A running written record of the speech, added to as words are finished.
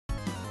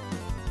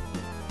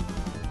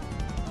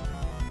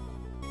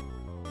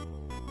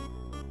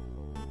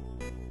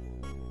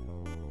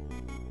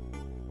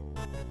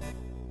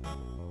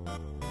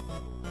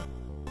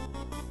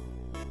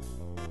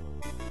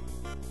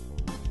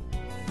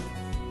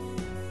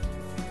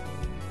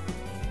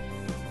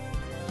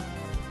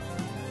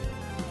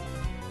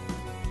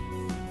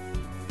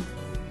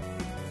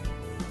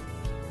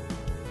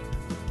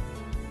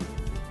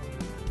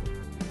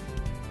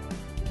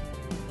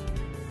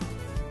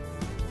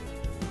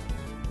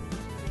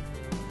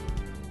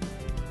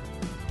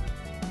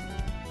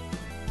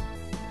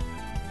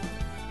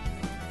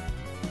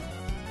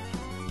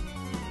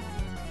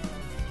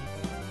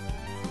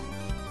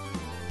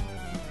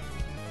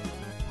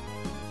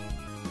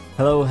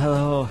Hello,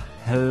 hello,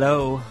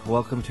 hello.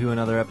 Welcome to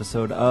another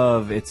episode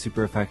of It's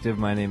Super Effective.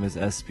 My name is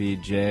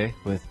SBJ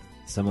with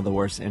some of the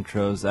worst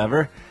intros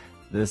ever.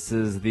 This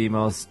is the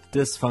most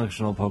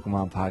dysfunctional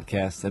Pokemon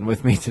podcast, and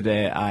with me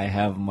today I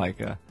have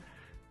Micah.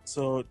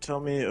 So tell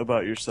me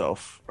about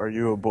yourself. Are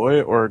you a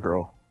boy or a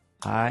girl?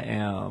 I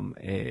am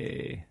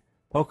a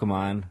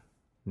Pokemon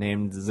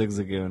named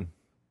Zigzagoon.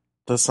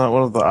 That's not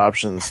one of the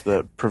options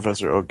that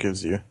Professor Oak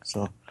gives you,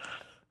 so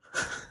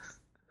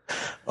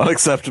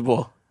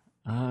unacceptable.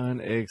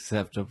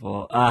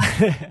 Unacceptable.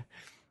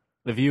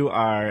 If you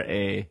are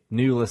a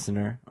new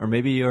listener, or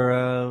maybe you're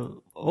a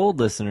old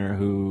listener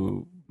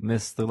who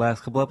missed the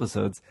last couple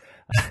episodes,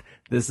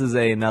 this is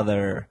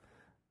another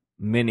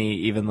mini,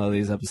 even though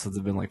these episodes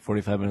have been like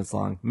 45 minutes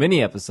long,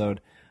 mini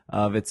episode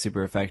of It's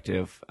Super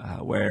Effective,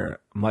 where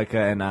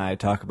Micah and I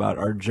talk about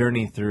our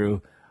journey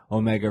through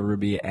Omega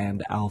Ruby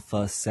and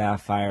Alpha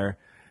Sapphire.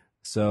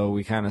 So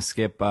we kind of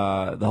skip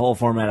the whole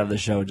format of the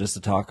show just to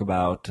talk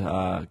about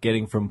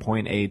getting from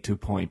point A to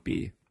point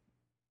B.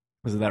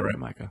 Is that right,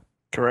 Micah?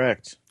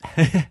 Correct.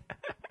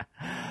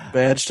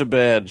 Badge to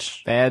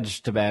badge.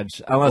 Badge to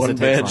badge. Unless One it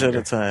takes badge longer.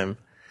 at a time.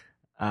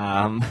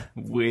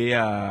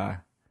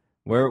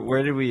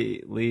 Where did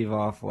we leave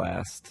off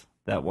last?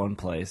 That one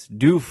place.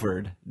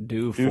 Dewford.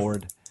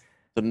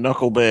 The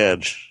knuckle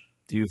badge.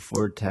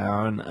 Dewford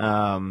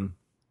Town.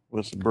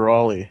 With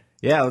Brawly.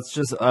 Yeah, let's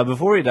just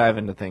before we dive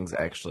into things,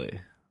 actually,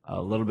 a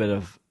little bit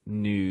of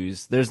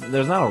news. There's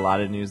not a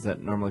lot of news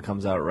that normally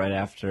comes out right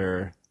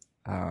after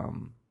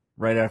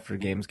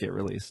games get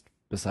released,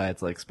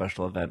 besides like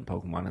special event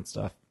Pokemon and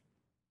stuff.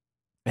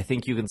 I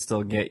think you can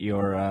still get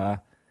your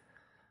a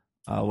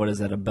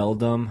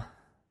Beldum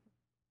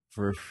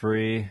for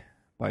free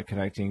by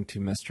connecting to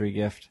Mystery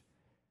Gift.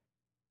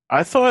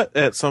 I thought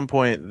at some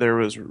point there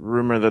was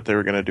rumor that they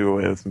were going to do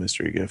away with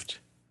Mystery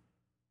Gift.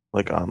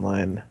 Like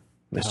online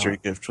Mystery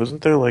Gift.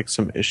 Wasn't there like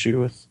some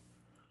issue with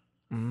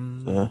I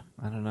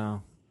don't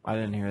know. I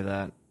didn't hear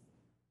that.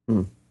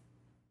 I'm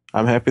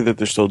happy that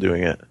they're still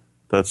doing it.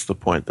 That's the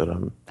point that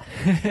I'm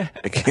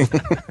making.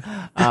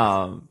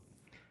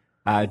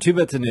 2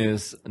 bits of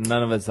news.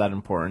 None of it's that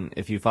important.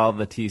 If you follow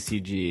the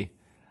TCG,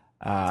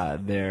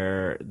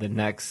 the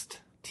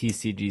next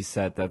TCG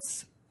set that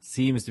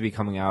seems to be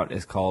coming out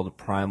is called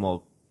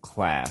Primal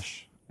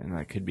Clash, and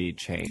that could be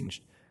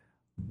changed.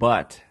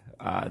 But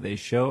they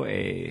show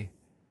a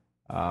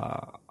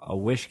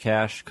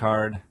Whiscash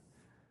card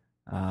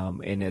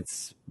in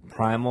its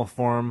primal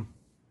form,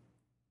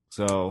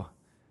 so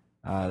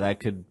that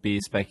could be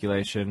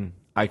speculation.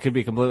 I could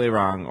be completely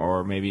wrong,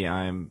 or maybe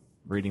I'm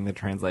reading the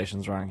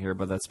translations wrong here,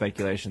 but that's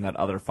speculation that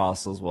other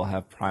fossils will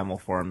have primal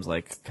forms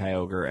like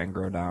Kyogre and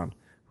Groudon,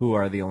 who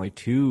are the only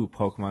 2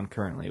 Pokemon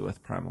currently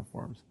with primal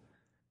forms.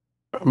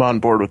 I'm on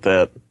board with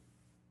that.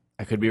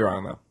 I could be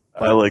wrong, though.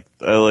 I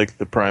like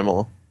the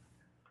primal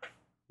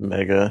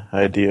mega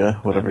idea,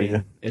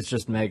 whatever. It's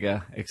just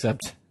mega,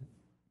 except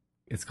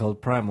it's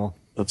called primal.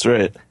 That's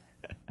right.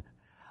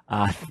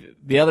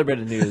 The other bit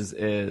of news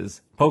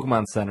is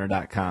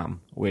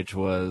PokemonCenter.com, which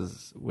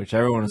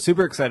everyone was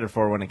super excited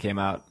for when it came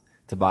out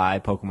to buy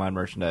Pokemon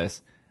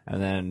merchandise,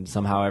 and then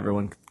somehow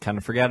everyone kind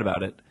of forgot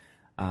about it.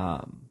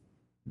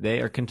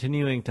 They are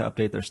continuing to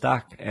update their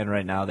stock, and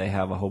right now they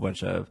have a whole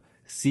bunch of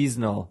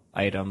seasonal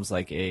items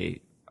like a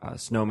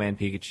Snowman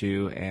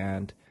Pikachu,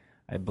 and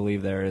I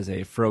believe there is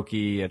a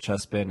Froakie, a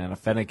Chespin, and a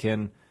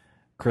Fennekin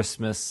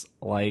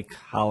Christmas-like,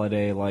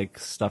 holiday-like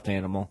stuffed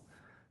animal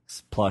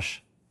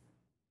plush.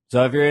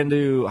 So if you're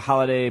into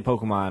holiday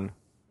Pokemon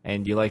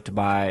and you like to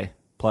buy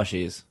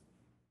plushies,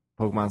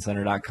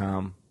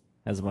 PokemonCenter.com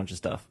has a bunch of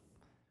stuff.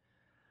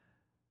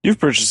 You've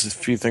purchased a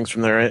few things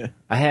from there, right?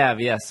 I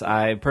have, yes.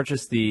 I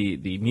purchased the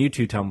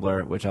Mewtwo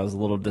tumbler, which I was a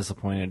little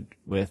disappointed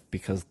with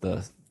because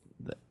the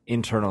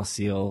internal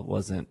seal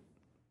wasn't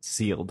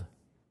sealed.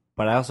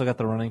 But I also got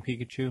the running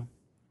Pikachu,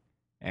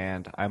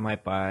 and I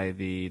might buy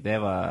they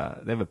have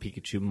a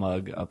Pikachu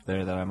mug up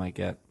there that I might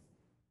get.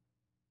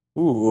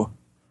 Ooh.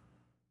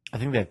 I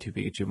think they have 2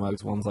 Pikachu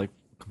mugs. One's like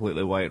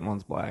completely white and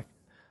one's black.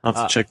 I'll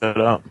have to check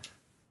that out.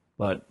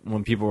 But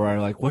when people were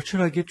like, "What should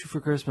I get you for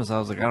Christmas?" I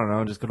was like, "I don't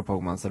know. Just go to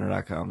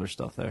PokemonCenter.com. There's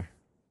stuff there."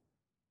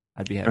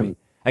 I'd be happy.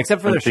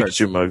 Except for their shirts.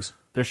 Pikachu mugs.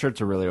 Their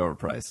shirts are really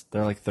overpriced.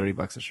 They're like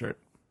 $30 a shirt.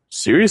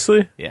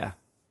 Seriously? Yeah.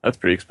 That's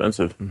pretty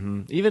expensive.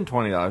 Mm-hmm. Even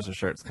 $20 a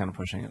shirt is kind of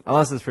pushing it.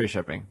 Unless it's free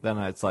shipping. Then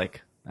it's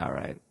like, all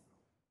right.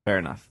 Fair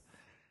enough.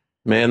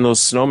 Man,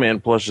 those snowman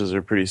plushes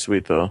are pretty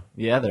sweet, though.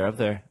 Yeah, they're up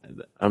there.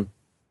 I'm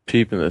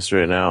peeping this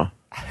right now.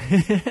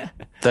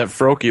 That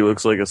Froakie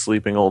looks like a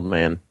sleeping old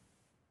man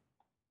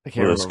I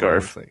can't with a remember what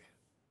it scarf. looks like.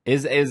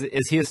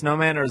 Is he a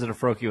snowman or is it a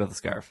Froakie with a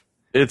scarf?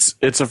 It's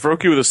a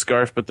Froakie with a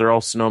scarf, but they're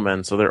all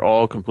snowmen, so they're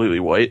all completely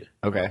white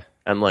Okay.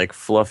 and like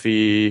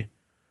fluffy,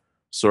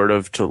 sort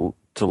of to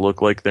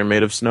look like they're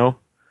made of snow.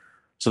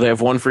 So they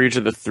have one for each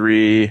of the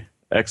three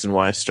X and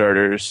Y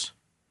starters,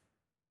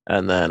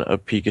 and then a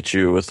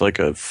Pikachu with like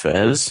a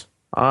fez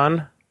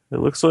on. It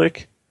looks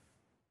like.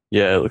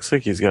 Yeah, it looks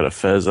like he's got a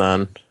fez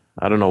on.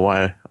 I don't know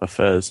why a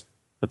fez.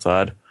 That's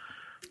odd.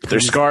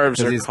 Their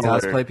scarves are he's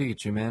colored. cosplay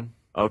Pikachu, man.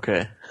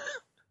 Okay,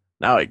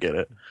 now I get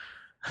it.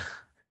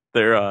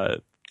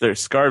 Their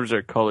scarves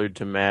are colored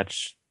to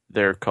match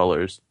their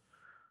colors.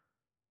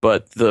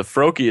 But the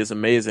Froakie is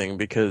amazing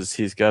because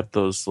he's got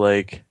the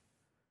like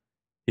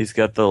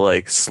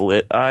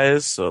slit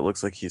eyes, so it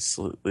looks like his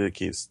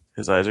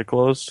eyes are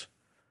closed,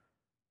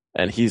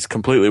 and he's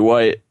completely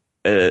white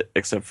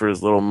except for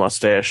his little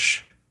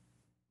mustache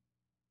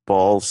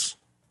balls,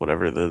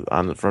 whatever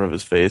on the front of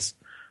his face.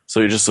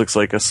 So he just looks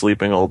like a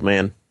sleeping old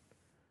man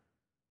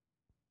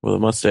with a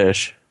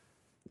mustache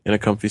and a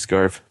comfy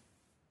scarf.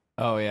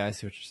 Oh yeah, I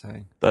see what you're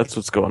saying. That's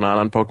what's going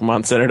on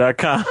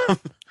PokemonCenter.com.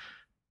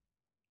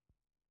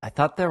 I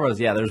thought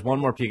there's one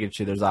more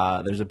Pikachu. There's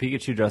a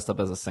Pikachu dressed up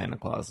as a Santa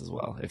Claus as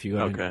well. If you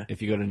go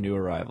to new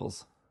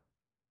arrivals.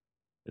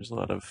 There's a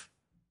lot of.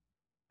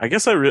 I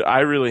guess I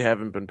really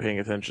haven't been paying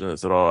attention to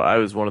this at all. I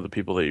was one of the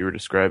people that you were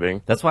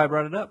describing That's why I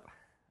brought it up.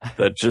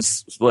 that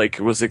just like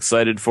was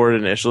excited for it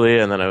initially,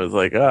 and then I was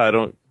like,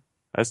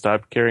 I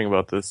stopped caring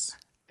about this.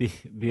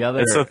 The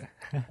other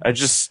I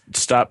just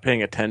stopped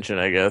paying attention,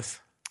 I guess.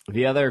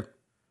 the other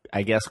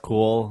I guess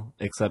cool,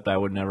 except I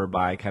would never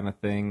buy kind of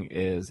thing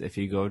is if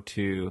you go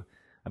to,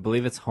 I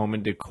believe it's Home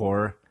and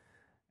Decor,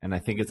 and I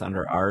think it's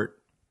under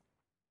art.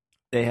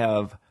 They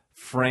have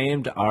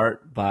framed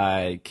art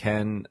by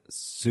Ken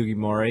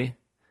Sugimori.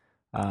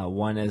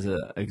 One is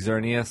a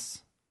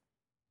Xerneas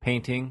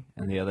painting,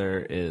 and the other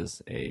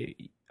is a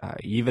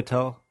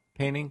Yveltal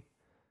painting.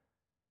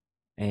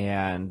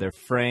 And they're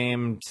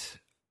framed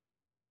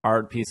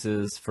art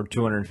pieces for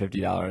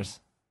 $250.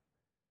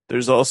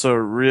 There's also a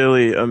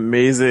really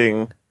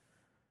amazing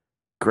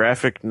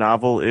graphic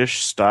novel-ish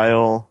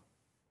style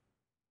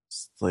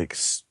like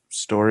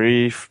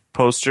story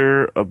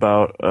poster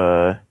about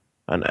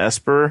an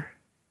Esper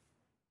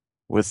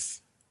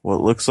with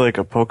what looks like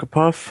a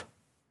Pokepuff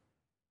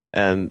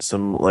and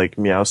some like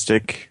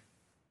Meowstic.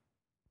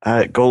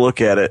 Go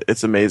look at it.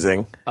 It's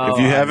amazing. Oh, if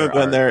you haven't under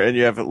been art. there and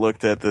you haven't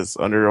looked at this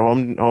under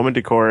home and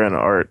decor and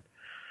art,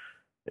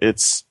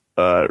 it's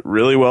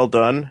really well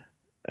done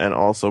and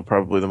also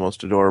probably the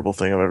most adorable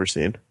thing I've ever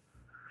seen.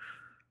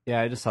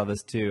 Yeah, I just saw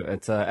this too.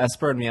 It's a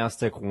Esper and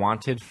Meowstic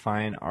wanted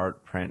fine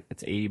art print.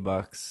 It's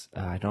 $80.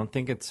 I don't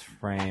think it's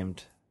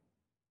framed,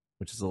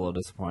 which is a little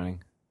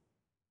disappointing.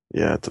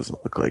 Yeah, it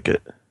doesn't look like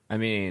it. I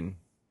mean,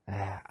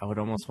 I would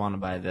almost want to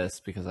buy this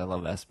because I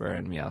love Esper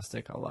and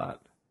Meowstic a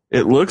lot.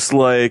 It looks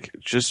like,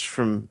 just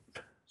from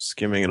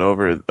skimming it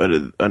over,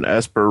 an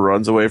Esper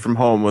runs away from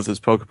home with his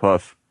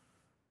Pokepuff,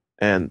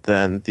 and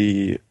then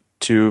the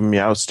two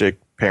Meowstic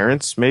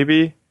parents,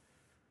 maybe,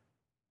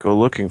 go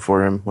looking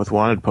for him with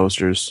wanted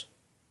posters.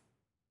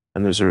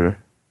 And there's a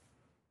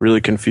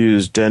really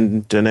confused Dene.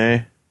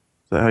 Is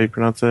that how you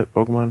pronounce that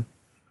Pokemon?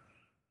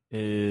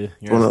 You're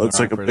One that looks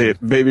like a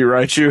baby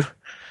Raichu.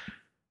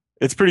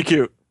 It's pretty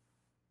cute.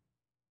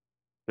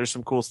 There's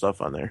some cool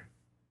stuff on there.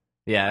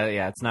 Yeah,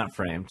 it's not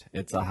framed.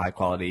 It's a high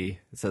quality.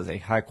 It says a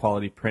high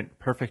quality print,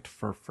 perfect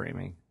for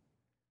framing.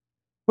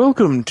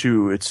 Welcome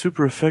to its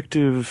super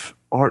effective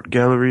art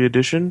gallery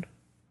edition,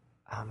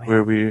 Oh, man.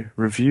 where we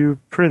review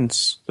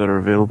prints that are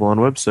available on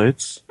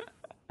websites.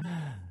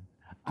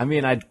 I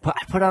mean, I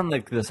put on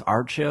like this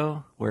art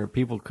show where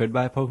people could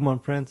buy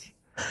Pokemon prints,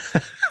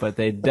 but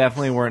they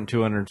definitely weren't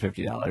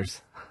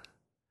 $250.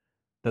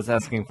 That's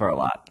asking for a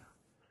lot.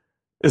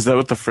 Is that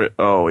what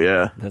Oh,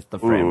 yeah. That's the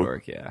Ooh.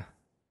 framework, yeah.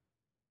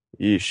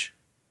 Yeesh.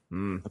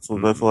 Mm. That's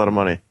a lot of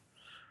money.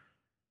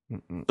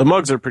 The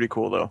mugs are pretty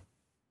cool, though.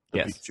 The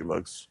Yes. Pikachu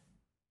mugs.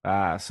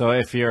 So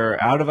if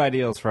you're out of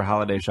ideals for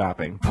holiday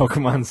shopping,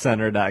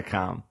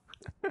 PokemonCenter.com.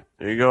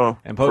 There you go.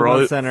 And For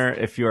Pokemon all- Center,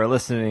 if you are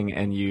listening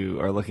and you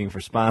are looking for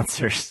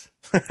sponsors,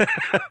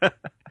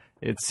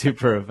 it's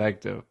super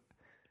effective.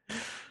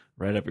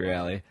 Right up your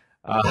alley.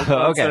 Okay.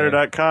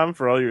 PokemonCenter.com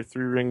for all your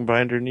 3-ring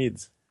binder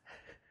needs.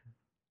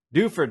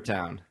 Dewford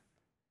Town.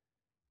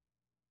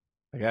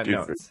 I got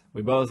Dewford. notes.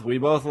 We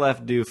both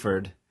left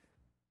Dewford,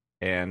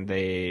 and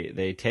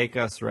they take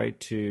us right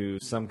to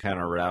some kind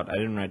of route. I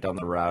didn't write down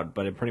the route,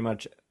 but it pretty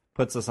much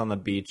puts us on the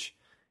beach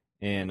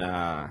in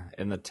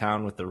the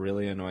town with the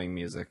really annoying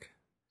music.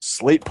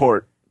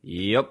 Slateport.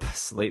 Yep,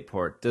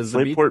 Slateport. Does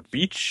the beach? Slateport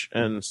Beach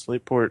and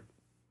Slateport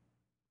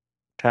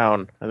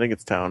Town. I think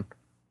it's town.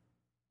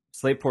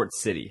 Slateport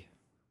City.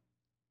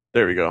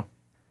 There we go.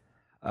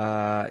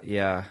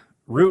 Yeah.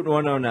 Route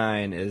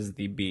 109 is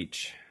the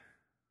beach.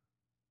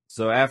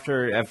 So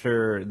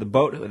after the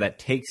boat that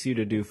takes you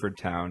to Dewford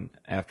Town,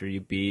 after you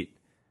beat,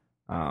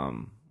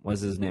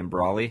 what's his name,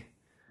 Brawley?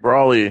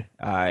 Brawly.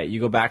 You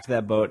go back to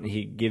that boat, and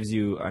he gives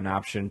you an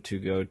option to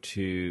go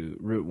to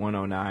Route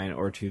 109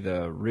 or to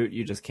the route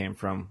you just came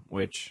from,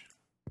 which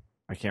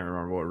I can't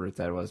remember what route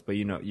that was, but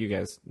you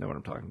guys know what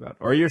I'm talking about.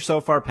 Or you're so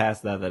far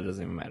past that it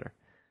doesn't even matter.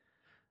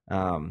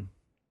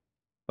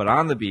 But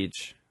on the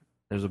beach,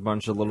 there's a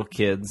bunch of little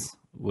kids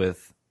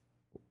with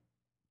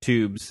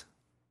tubes,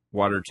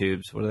 water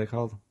tubes. What are they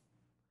called?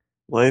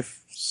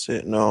 Life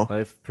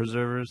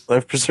Preservers.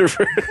 Life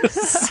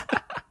preservers.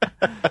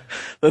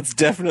 That's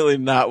definitely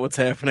not what's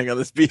happening on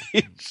this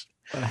beach.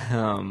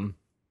 There's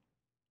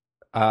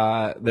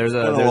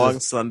a long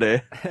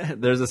Sunday.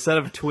 There's a set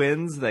of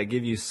twins that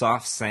give you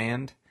soft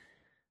sand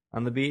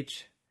on the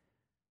beach.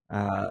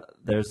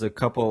 There's a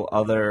couple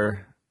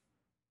other.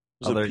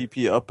 There's a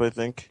PP up, I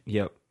think.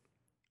 Yep.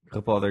 A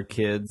couple other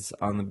kids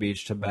on the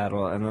beach to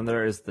battle. And then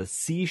there is the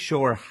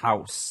Seashore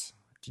House.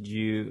 Did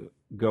you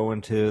go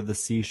into the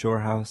Seashore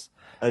House?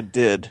 I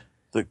did.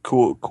 The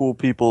cool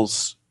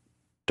people's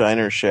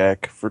diner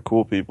shack for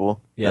cool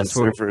people. Yes,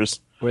 and surfers.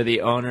 Where the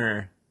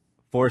owner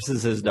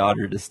forces his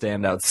daughter to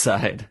stand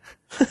outside.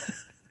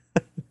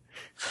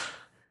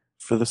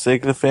 For the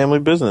sake of the family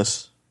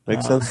business.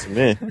 Makes sense to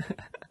me.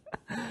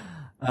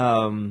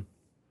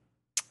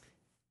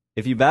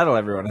 If you battle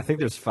everyone, I think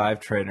there's 5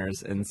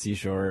 trainers in the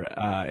Seashore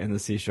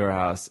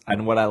House,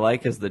 and what I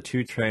like is the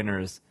 2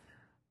 trainers,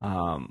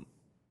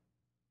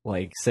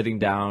 like sitting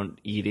down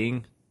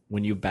eating.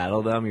 When you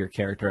battle them, your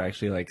character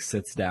actually like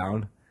sits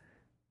down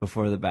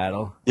before the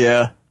battle.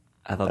 Yeah,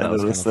 I thought that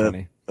was kind of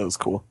funny. That was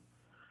cool.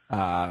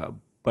 But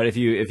if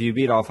you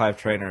beat all 5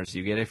 trainers,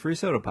 you get a free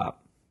soda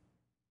pop.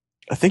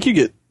 I think you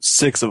get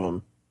 6 of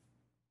them.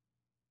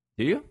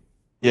 Do you?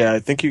 Yeah, I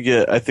think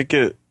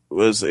it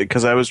was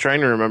because I was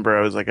trying to remember.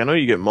 I was like, I know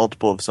you get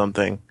multiple of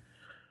something.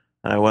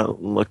 And I went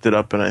and looked it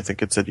up, and I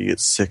think it said you get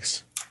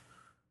 6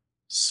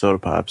 soda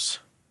pops.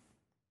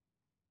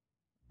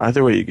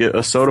 Either way, you get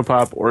a soda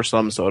pop or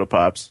some soda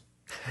pops.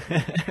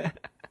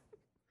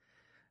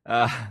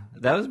 That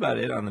was about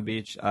it on the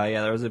beach.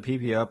 Yeah, there was a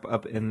PP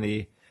up in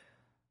the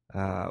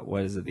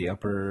what is it? The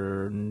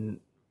upper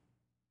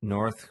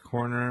north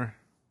corner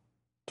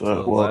to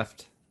the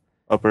left.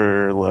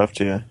 Upper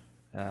left, yeah.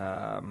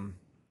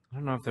 I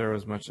don't know if there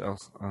was much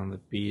else on the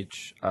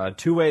beach.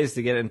 2 ways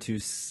to get into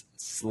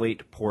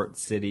Slate Port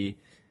City.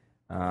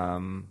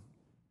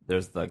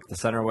 There's the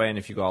center way, and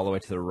if you go all the way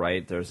to the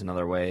right, there's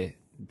another way.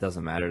 It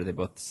doesn't matter. They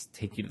both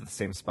take you to the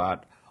same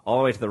spot. All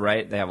the way to the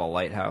right, they have a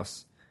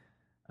lighthouse.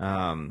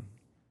 And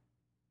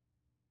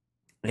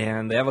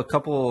they have a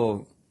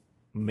couple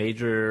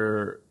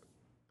major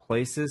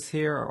places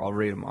here. I'll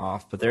read them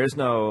off, but there's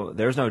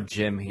no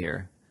gym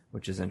here,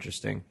 which is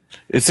interesting.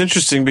 It's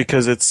interesting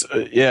because it's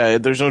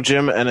there's no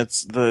gym, and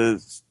it's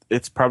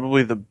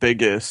probably the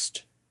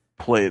biggest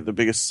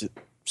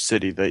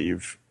city that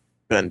you've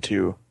been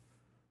to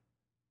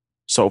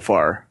so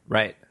far.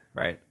 Right.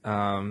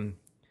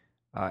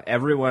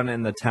 Everyone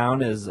in the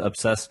town is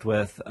obsessed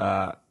with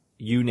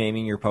you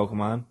naming your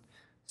Pokemon.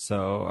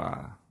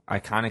 So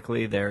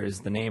iconically, there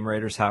is the Name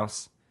Raiders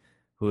house,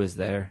 who is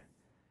there,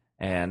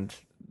 and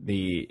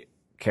the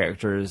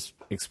characters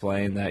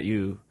explain that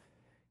you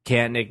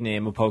can't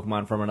nickname a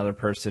Pokemon from another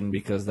person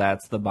because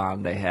that's the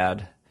bond they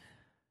had.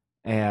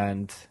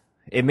 And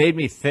it made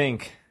me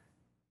think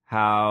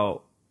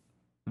how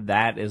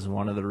that is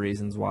one of the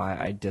reasons why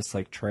I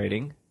dislike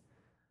trading.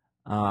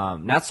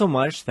 Not so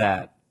much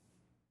that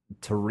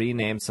to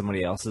rename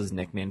somebody else's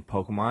nicknamed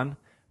Pokemon,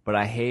 but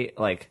I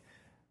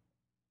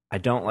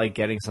don't like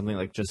getting something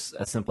like just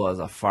as simple as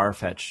a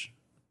Farfetch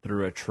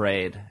through a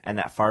trade, and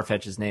that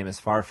Farfetch's name is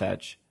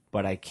Farfetch,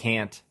 but I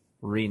can't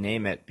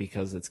rename it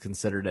because it's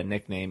considered a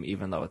nickname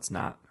even though it's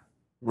not.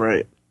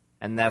 Right.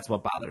 And that's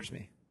what bothers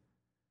me.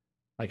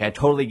 Like, I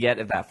totally get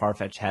if that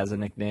Farfetch has a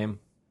nickname,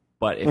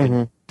 but if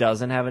it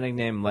doesn't have a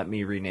nickname, let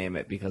me rename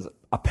it, because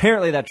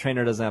apparently that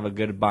trainer doesn't have a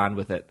good bond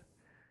with it.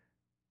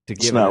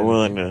 It's not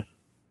willing to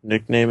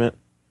nickname it.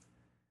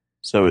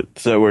 So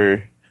it's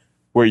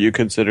where you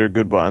consider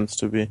good bonds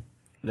to be.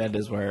 That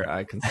is where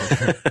I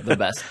consider the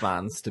best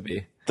bonds to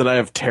be. Then I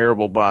have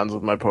terrible bonds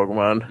with my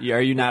Pokemon.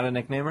 Are you not a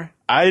nicknamer?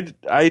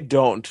 I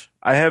don't.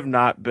 I have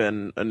not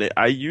been.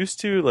 I used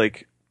to,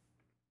 like,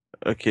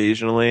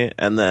 occasionally,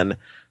 and then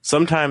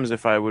sometimes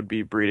if I would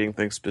be breeding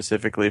things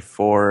specifically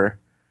for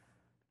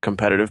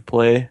competitive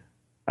play,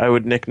 I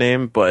would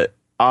nickname. But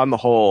on the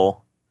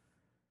whole,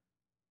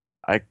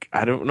 I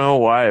don't know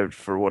why,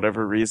 for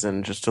whatever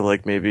reason, just to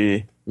like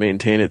maybe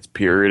maintain its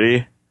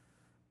purity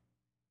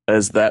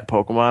as that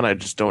Pokemon, I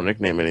just don't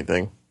nickname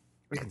anything.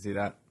 I can see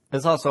that.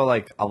 It's also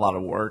like a lot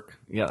of work.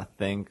 You gotta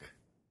think.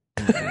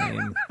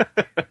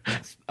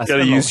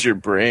 Gotta use your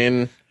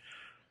brain.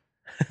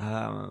 Just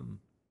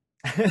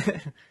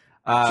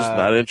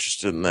not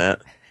interested in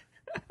that.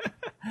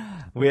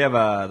 We have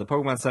the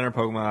Pokemon Center,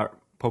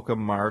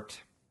 Pokemart.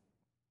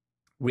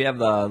 We have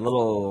the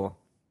little,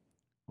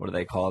 what do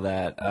they call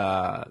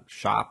that?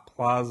 Shop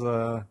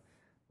plaza,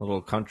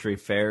 little country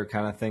fair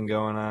kind of thing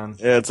going on.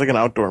 Yeah, it's like an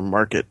outdoor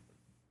market.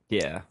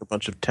 Yeah. A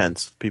bunch of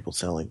tents, people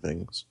selling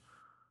things.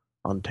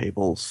 on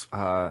tables.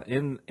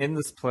 In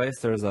this place,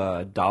 there's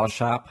a doll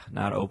shop,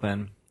 not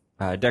open.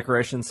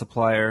 Decoration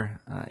supplier,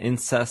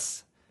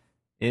 incense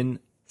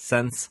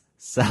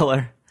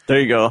seller. There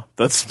you go.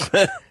 That's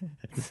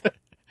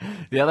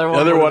The other the one,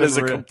 other would've one been is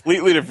a where-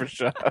 completely different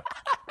shop.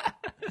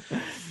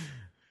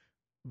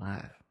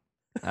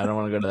 I don't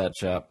want to go to that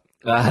shop.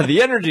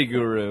 The Energy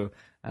Guru,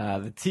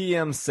 the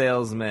TM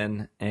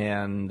Salesman,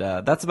 and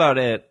that's about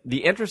it.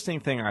 The interesting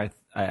thing I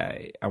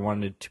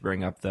wanted to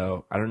bring up,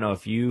 though, I don't know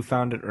if you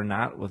found it or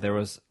not. Well, there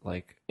was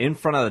like in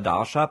front of the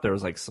doll shop, there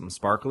was like some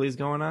sparklies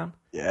going on,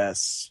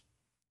 Yes.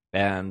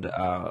 and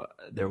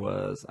there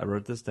was, I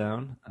wrote this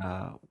down,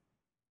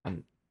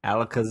 an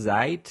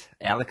Alakazite.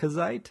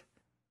 Alakazite,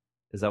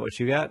 is that what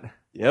you got?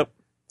 Yep.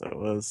 That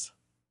was.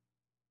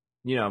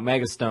 You know,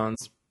 Mega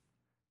Stones,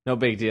 no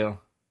big deal.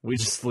 We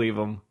just leave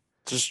them.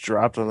 Just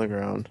dropped on the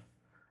ground.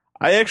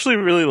 I actually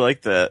really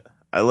like that.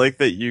 I like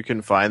that you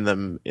can find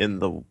them in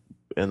the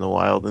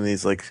wild in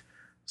these like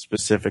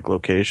specific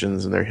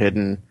locations and they're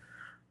hidden.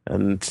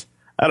 And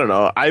I don't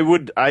know.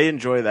 I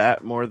enjoy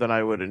that more than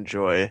I would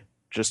enjoy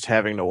just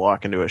having to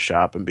walk into a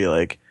shop and be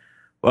like,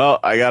 "Well,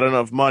 I got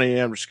enough money.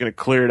 I'm just going to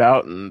clear it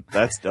out and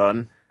that's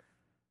done."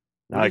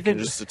 Now What do I you can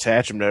think- just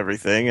attach them to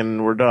everything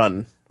and we're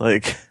done.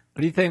 Like,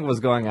 What do you think was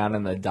going on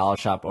in the doll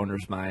shop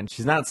owner's mind?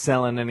 She's not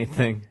selling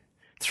anything.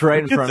 It's right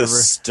in look at front the of her.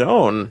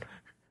 stone.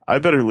 I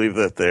better leave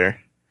that there.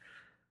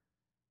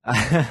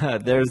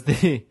 There's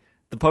the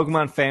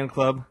Pokemon fan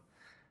club,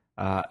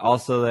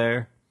 also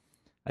there.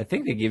 I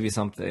think they give you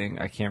something.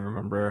 I can't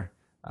remember.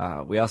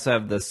 We also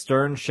have the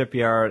Stern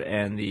Shipyard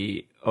and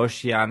the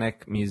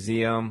Oceanic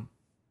Museum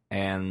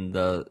and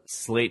the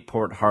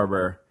Slateport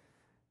Harbor,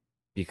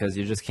 because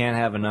you just can't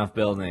have enough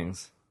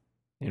buildings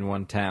in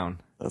one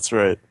town. That's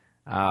right.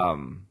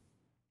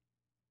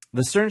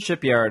 The Stern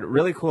Shipyard,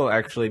 really cool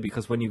actually,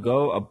 because when you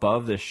go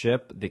above the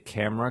ship, the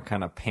camera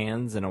kind of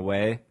pans in a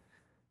way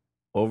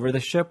over the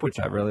ship, which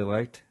I really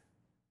liked.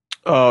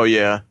 Oh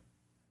yeah.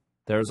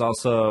 There's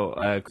also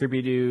a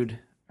creepy dude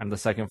on the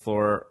second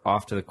floor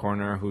off to the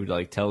corner who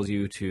like tells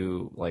you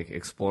to like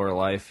explore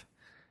life.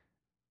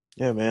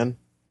 Yeah, man.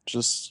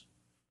 Just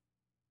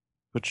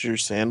put your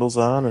sandals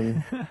on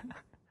and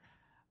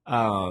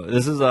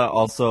This is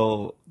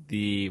also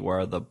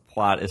where the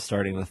plot is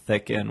starting to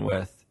thicken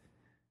with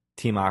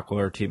Team Aqua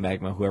or Team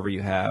Magma, whoever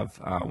you have.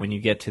 When you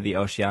get to the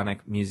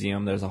Oceanic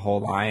Museum, there's a whole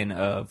line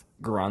of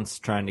grunts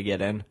trying to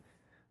get in,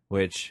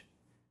 which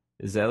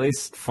is at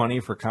least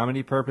funny for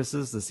comedy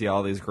purposes to see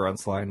all these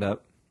grunts lined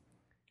up.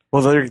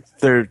 well,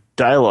 their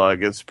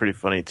dialogue is pretty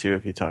funny too.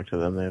 If you talk to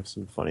them, they have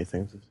some funny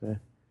things to say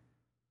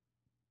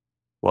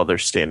while they're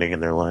standing in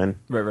their line.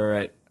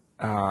 Right.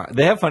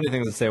 They have funny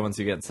things to say once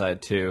you get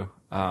inside too.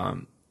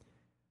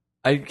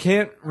 I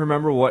can't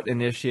remember what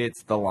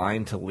initiates the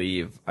line to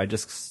leave. I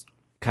just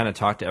kind of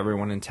talked to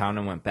everyone in town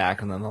and went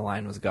back, and then the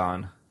line was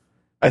gone.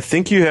 I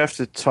think you have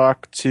to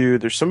talk to.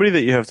 There's somebody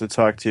that you have to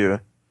talk to.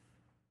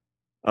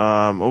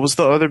 What was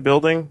the other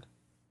building?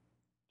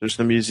 There's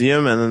the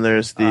museum, and then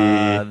there's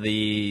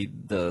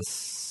The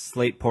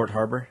Slateport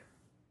Harbor.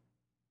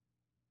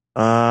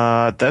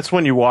 That's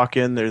when you walk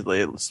in.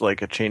 It's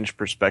like a changed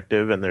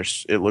perspective, and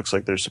it looks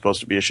like there's supposed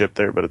to be a ship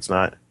there, but it's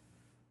not. Is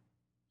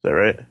that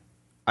right?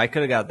 I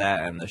could have got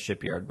that and the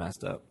shipyard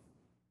messed up.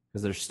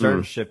 Because there's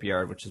Stern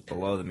Shipyard, which is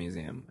below the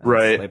museum. And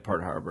Right.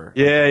 Slateport Harbor.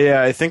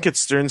 Yeah. I think it's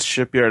Stern's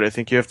shipyard. I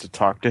think you have to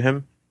talk to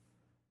him,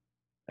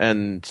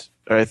 and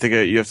I think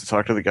you have to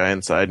talk to the guy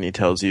inside, and he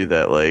tells you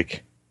that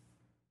like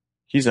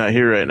he's not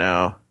here right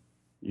now.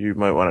 You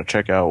might want to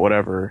check out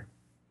whatever.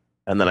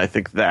 And then I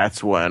think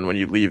that's when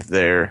you leave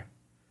there,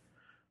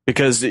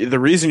 because the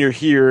reason you're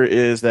here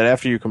is that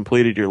after you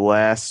completed your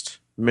last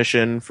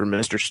mission for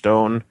Mr.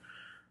 Stone,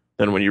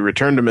 then when you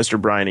return to Mr.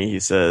 Briny, he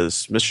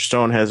says, Mr.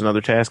 Stone has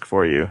another task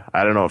for you.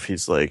 I don't know if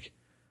he's like,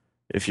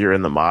 if you're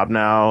in the mob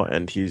now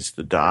and he's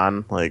the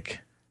Don, like,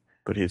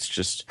 but he's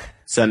just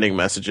sending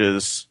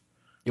messages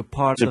You're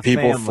part to of the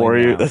people family for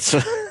you. now. That's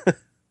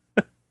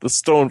the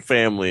Stone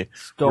family.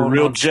 Stone We're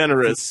real wants to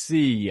generous.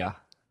 see ya.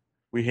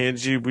 We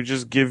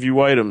just give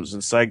you items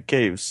inside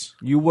caves.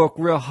 You work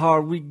real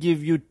hard, we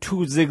give you 2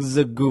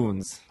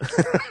 zigzagoons.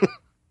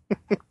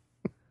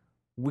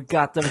 We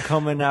got them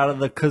coming out of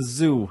the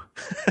kazoo.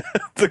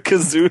 The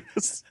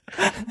kazoos.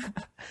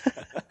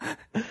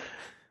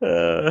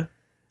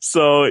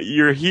 So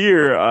you're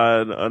here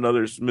on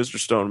another Mr.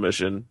 Stone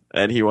mission,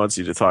 and he wants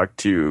you to talk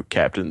to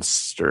Captain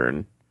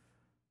Stern,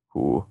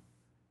 who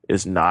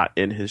is not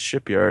in his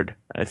shipyard.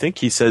 I think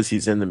he says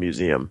he's in the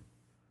museum.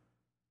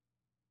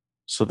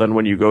 So then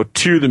when you go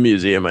to the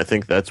museum, I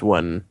think that's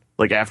when,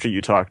 like after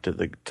you talk to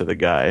the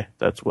guy,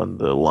 that's when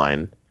the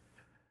line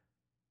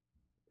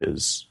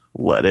is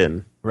let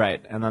in.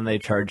 Right, and then they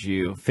charge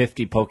you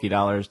 50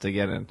 $50 to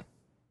get in.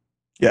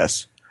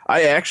 Yes.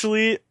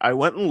 I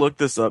went and looked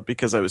this up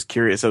because I was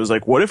curious. I was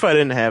like, what if I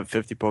didn't have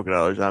 50 polka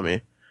dollars on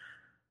me?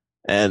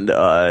 And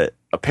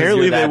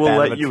apparently you're that they will bad of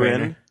let a you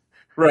trainer. in.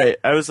 Right.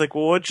 I was like,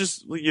 well,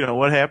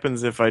 what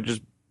happens if I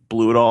just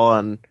blew it all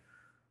on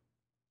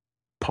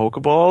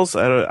Pokeballs?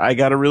 I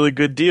got a really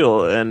good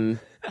deal, and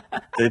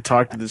They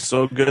talked this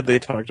so good. They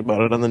talked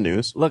about it on the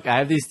news. Look, I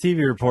have these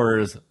TV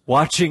reporters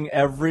watching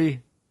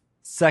every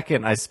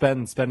second I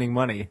spending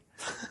money.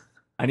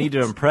 I need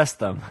to impress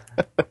them.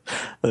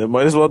 I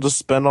might as well just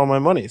spend all my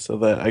money so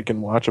that I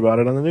can watch about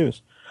it on the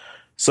news.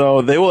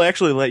 So they will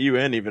actually let you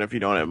in even if you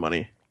don't have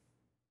money.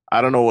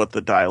 I don't know what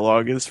the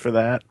dialogue is for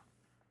that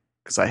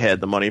because I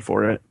had the money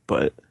for it,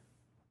 but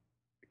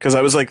because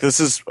I was like, this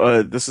is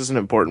an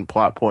important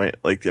plot point.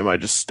 Like, am I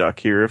just stuck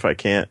here if I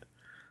can't?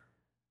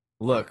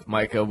 Look,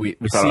 Micah, we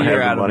I see don't have you're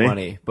the out money. of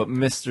money, but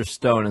Mr.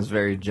 Stone is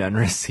very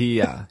generous.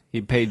 He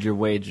paid your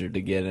wager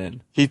to get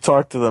in. He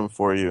talked to them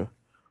for you.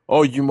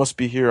 Oh, you must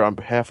be here on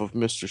behalf of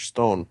Mr.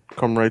 Stone.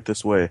 Come right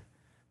this way.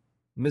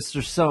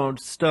 Mr.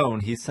 Stone,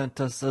 he sent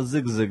us a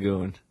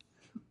zigzagoon.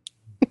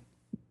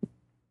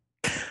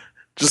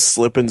 Just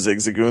slipping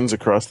zigzagoons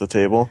across the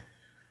table.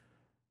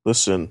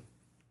 Listen,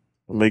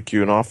 I'll make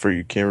you an offer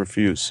you can't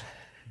refuse.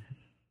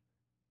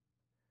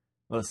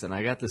 Listen,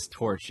 I got this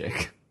tour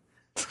chick.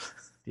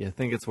 Do you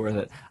think it's worth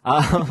it?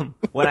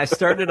 When I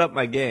started up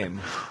my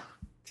game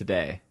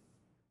today,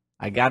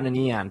 I got an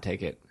Eon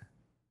ticket.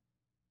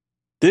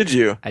 Did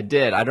you? I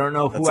did. I don't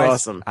know who That's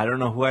awesome. I don't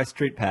know who I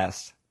street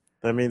passed.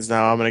 That means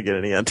now I'm gonna get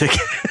an Eon ticket.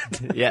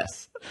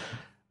 Yes.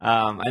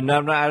 I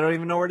don't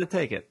even know where to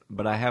take it,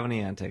 but I have an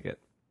Eon ticket.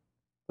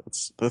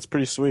 That's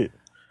pretty sweet.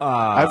 Uh,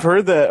 I've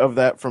heard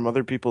that from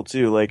other people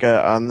too. Like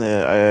I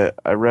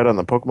read on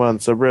the Pokemon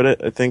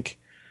subreddit. I think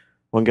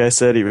one guy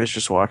said he was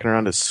just walking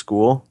around his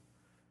school,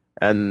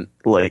 and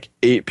like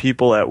 8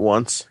 people at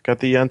once got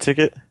the Eon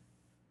ticket.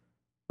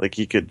 Like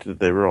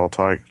they were all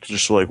talking,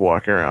 just like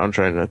walking around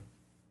trying to,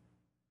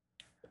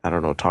 I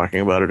don't know,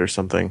 talking about it or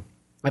something.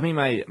 I mean,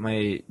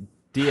 my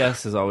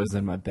DS is always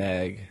in my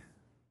bag,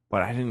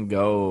 but I didn't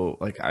go,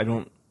 like, I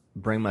don't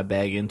bring my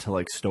bag into,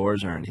 like,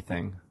 stores or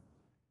anything.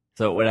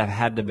 So it would have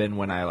had to been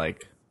when I,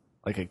 like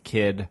a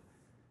kid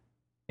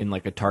in,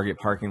 like, a Target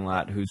parking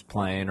lot who's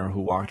playing or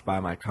who walked by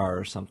my car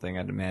or something,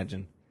 I'd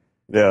imagine.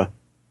 Yeah,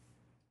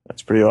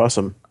 that's pretty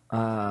awesome.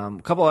 A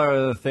couple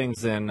other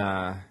things in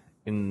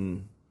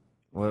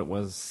what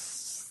was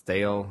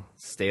Stale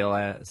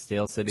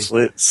City.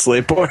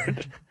 Slate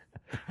board.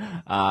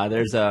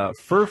 There's a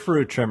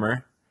fur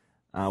trimmer,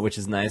 which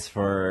is nice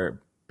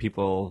for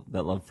people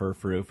that love fur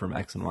from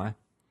X and Y.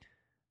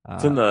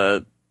 It's in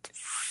the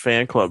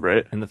fan club,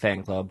 right? In the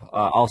fan club.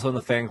 Also in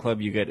the fan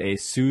club, you get a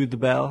Soothe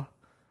Bell.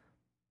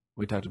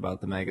 We talked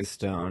about the Mega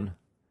Stone.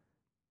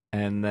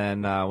 And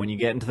then when you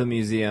get into the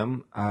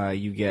museum,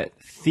 you get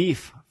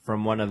Thief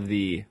from one of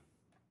the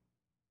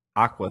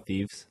Aqua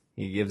Thieves.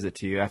 He gives it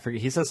to you. I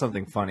forget. He says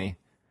something funny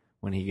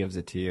when he gives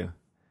it to you.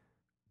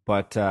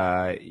 But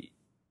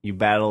you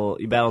battle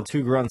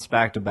 2 grunts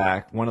back to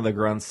back. One of the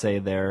grunts say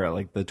they're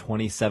like the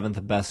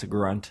 27th best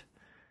grunt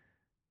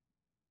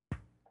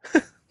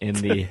in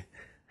the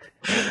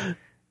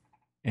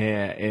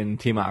in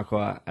Team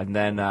Aqua, and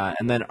then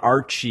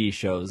Archie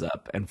shows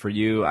up. And for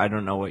you, I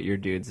don't know what your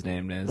dude's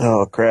name is.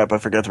 Oh crap! I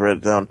forgot to write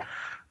it down.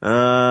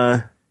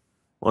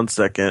 1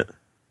 second.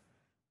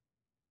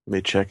 Let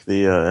me check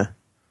the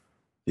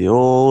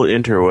old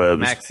interwebs.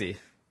 Maxie.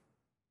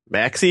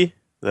 Maxie? Is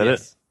that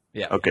Yes. it?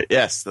 Yeah. Okay.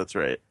 Yes, that's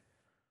right.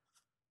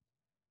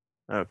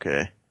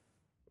 Okay.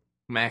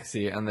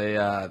 Maxie, and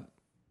they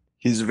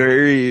He's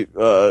very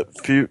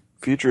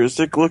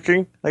futuristic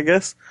looking, I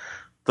guess.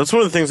 That's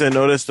one of the things I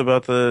noticed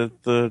about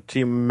the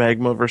Team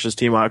Magma versus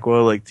Team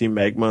Aqua. Like, Team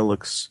Magma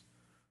looks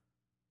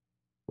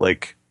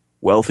like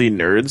wealthy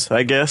nerds,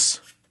 I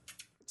guess.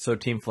 so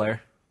Team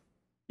Flare,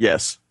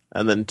 Yes.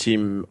 And then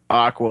Team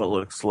Aqua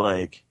looks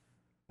like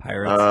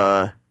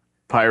Pirates.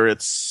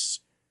 pirates,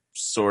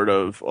 sort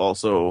of,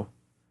 also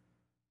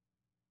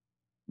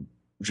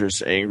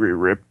just angry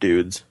rip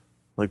dudes.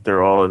 Like,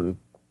 they're all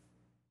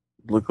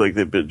look like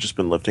they've just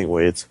been lifting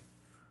weights.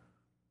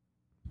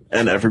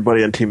 And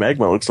everybody on Team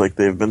Magma looks like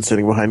they've been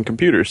sitting behind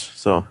computers.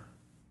 So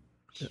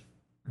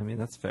I mean,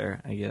 that's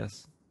fair, I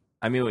guess.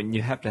 I mean, when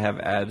you have to have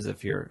abs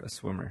if you're a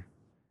swimmer.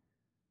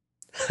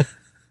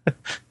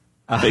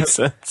 makes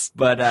sense.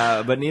 But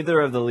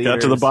neither of the leaders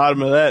Got to the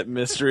bottom of that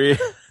mystery.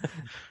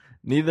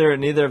 neither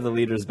of the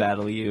leaders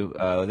battle you.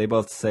 They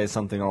both say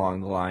something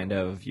along the line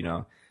of,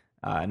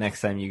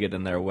 next time you get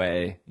in their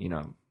way,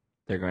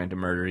 they're going to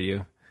murder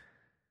you.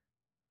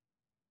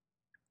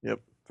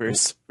 Yep. Very,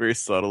 very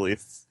subtly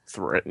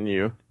threaten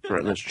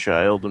this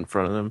child in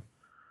front of them.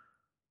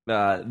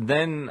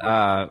 Then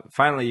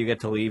finally you get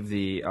to leave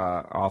the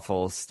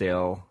awful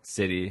stale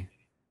city,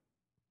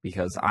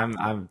 because I'm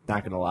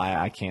not gonna lie,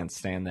 I can't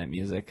stand that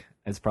music.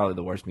 It's probably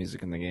the worst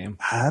music in the game.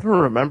 I don't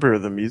remember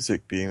the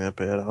music being that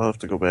bad. I'll have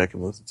to go back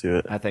and listen to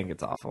it. I think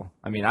it's awful.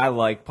 I mean, I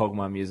like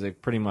Pokemon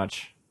music, pretty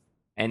much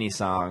any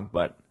song,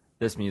 but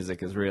this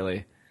music is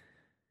really,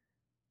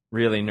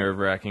 really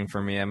nerve-wracking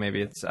for me.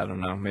 Maybe I don't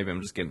know, maybe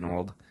I'm just getting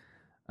old.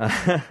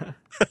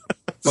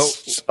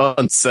 It's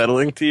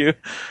unsettling to you.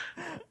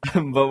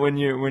 But when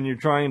you're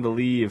trying to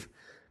leave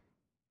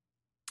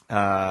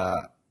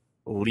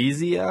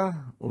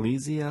Lisa,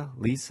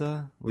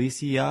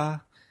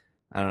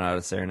 I don't know how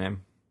to say her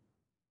name.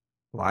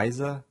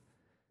 Liza?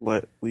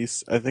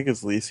 I think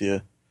it's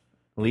Licia.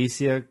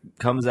 Alicia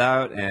comes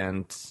out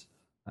and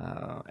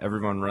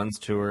everyone runs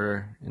to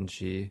her, and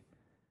she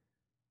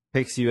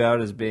picks you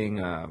out as being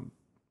a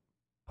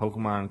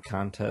Pokemon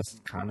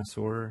contest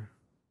connoisseur.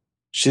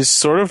 She's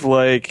sort of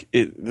like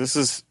it. This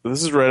is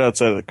right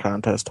outside of the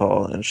contest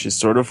hall, and she's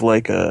sort of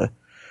like an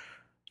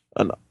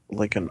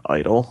an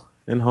idol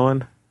in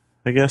Hoenn,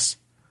 I guess.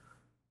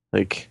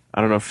 Like I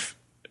don't know if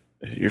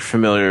you're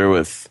familiar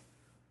with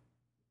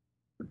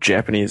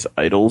Japanese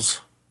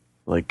idols,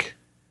 like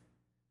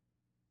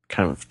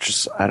kind of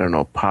just I don't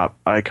know pop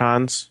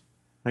icons.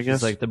 I guess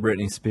She's like the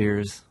Britney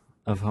Spears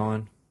of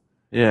Hoenn.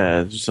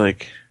 yeah, just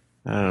like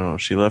I don't know.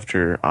 She left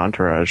her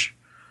entourage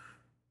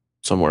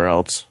somewhere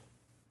else,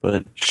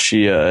 but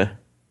she has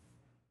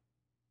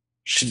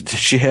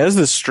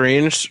this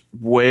strange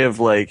way of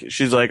like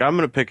she's like I'm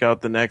gonna pick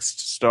out the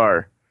next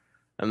star,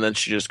 and then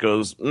she just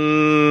goes,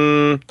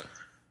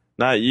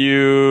 not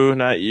you,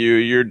 not you,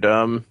 you're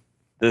dumb,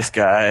 this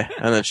guy,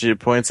 and then she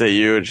points at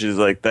you and she's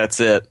like, that's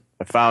it,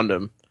 I found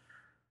him.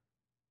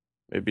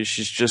 Maybe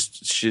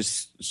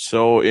she's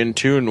so in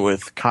tune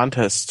with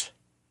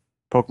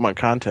Pokemon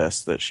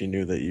contests that she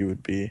knew that you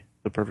would be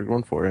the perfect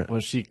one for it.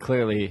 Well, she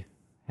clearly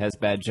has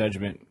bad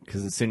judgment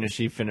because as soon as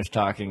she finished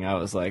talking, I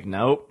was like,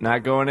 nope,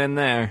 not going in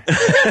there.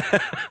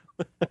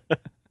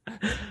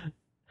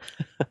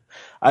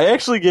 I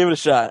actually gave it a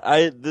shot.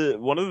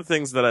 One of the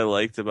things that I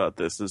liked about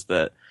this is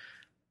that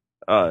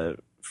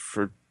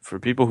for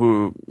people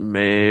who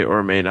may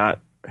or may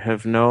not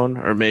have known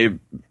or may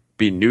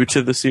be new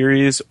to the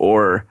series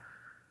or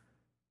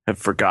have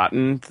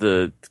forgotten,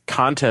 the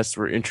contests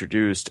were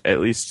introduced, at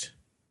least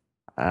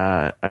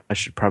I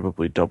should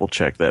probably double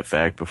check that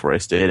fact before I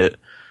state it.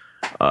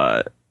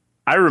 I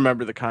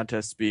remember the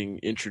contests being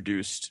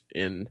introduced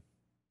in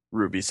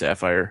Ruby,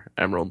 Sapphire,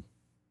 Emerald.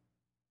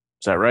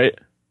 Is that right?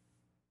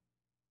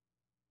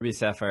 Ruby,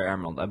 Sapphire,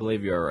 Emerald. I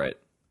believe you are right.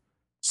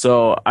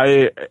 So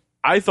I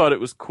thought it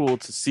was cool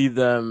to see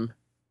them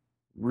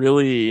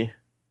really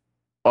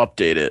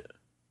update it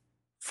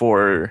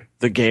for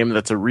the game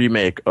that's a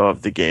remake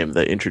of the game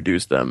that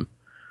introduced them.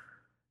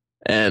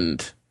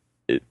 And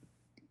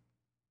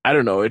I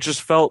don't know, it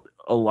just felt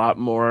a lot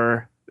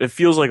more, it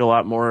feels like a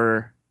lot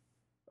more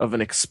of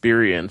an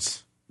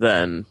experience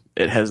than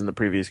it has in the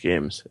previous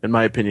games, in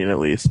my opinion at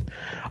least.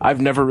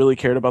 I've never really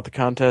cared about the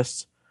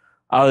contests.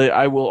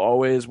 I will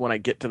always, when I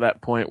get to that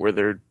point where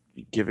they're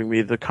giving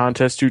me the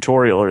contest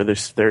tutorial or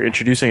they're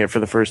introducing it for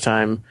the first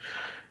time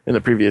in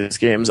the previous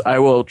games, I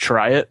will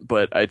try it,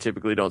 but I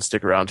typically don't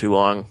stick around too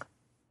long.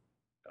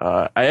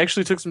 I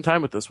actually took some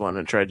time with this one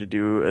and tried to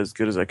do as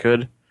good as I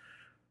could,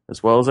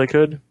 as well as I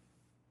could,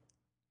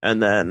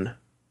 and then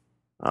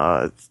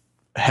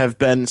have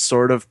been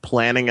sort of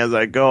planning as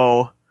I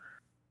go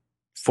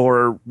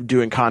for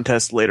doing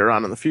contests later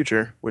on in the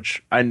future,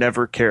 which I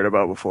never cared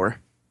about before.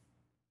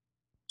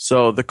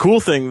 So the cool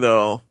thing,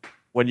 though,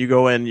 when you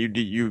go in,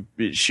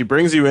 she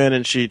brings you in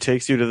and she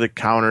takes you to the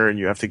counter, and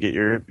you have to get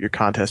your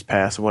contest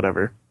pass and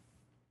whatever.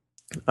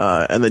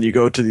 And then you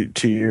go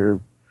to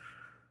your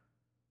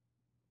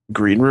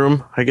green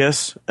room, I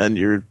guess, and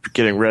you're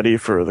getting ready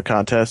for the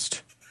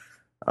contest.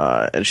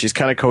 And she's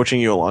kind of coaching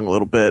you along a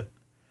little bit.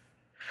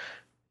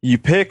 You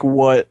pick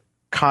what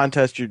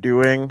contest you're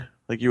doing,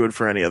 like you would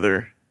for any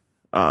other.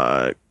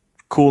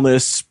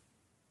 Coolness,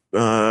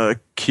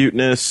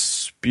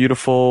 cuteness,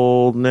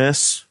 beautiful,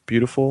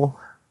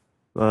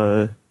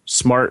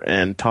 smart,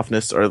 and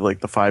toughness are like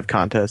the 5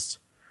 contests.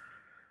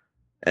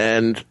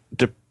 And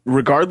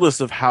regardless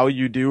of how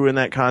you do in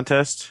that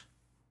contest,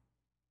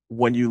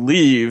 when you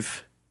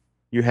leave,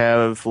 you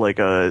have like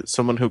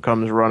someone who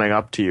comes running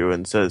up to you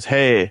and says,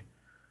 "Hey,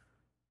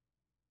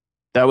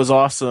 that was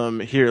awesome.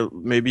 Here,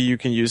 maybe you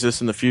can use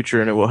this in the future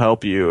and it will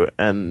help you."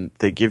 And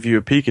they give you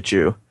a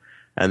Pikachu,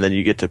 and then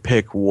you get to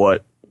pick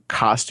what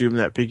costume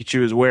that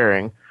Pikachu is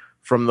wearing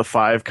from the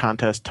 5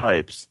 contest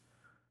types.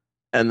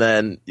 And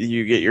then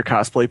you get your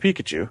cosplay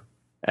Pikachu.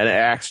 And it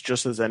acts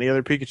just as any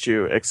other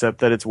Pikachu, except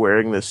that it's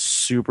wearing this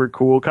super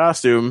cool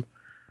costume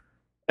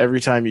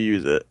every time you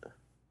use it.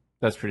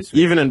 That's pretty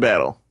sweet. Even in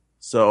battle.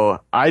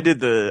 So I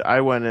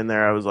went in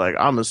there, I was like,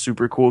 I'm a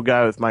super cool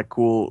guy with my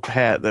cool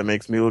hat that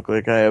makes me look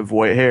like I have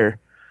white hair.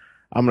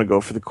 I'm going to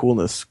go for the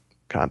coolness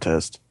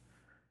contest.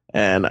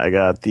 And I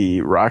got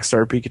the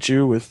Rockstar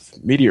Pikachu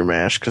with Meteor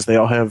Mash because they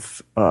all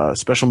have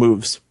special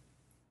moves.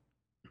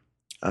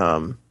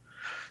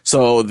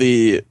 So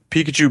the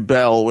Pikachu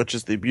Bell, which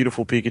is the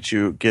beautiful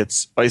Pikachu,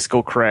 gets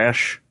Icicle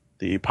Crash.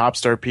 The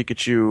Popstar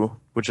Pikachu,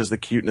 which is the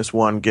cuteness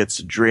one,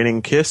 gets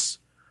Draining Kiss.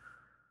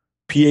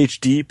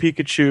 PhD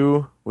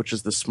Pikachu, which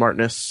is the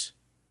smartness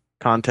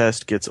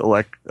contest, gets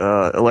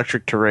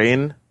Electric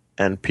Terrain.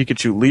 And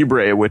Pikachu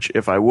Libre, which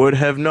if I would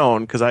have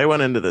known, because I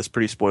went into this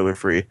pretty spoiler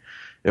free,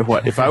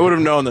 if I would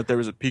have known that there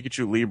was a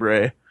Pikachu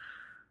Libre,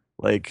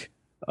 like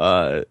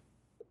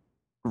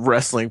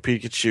wrestling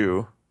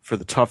Pikachu for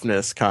the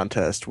toughness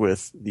contest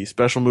with the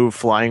special move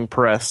Flying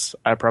Press,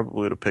 I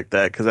probably would have picked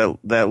that because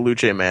that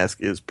Luce mask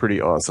is pretty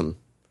awesome.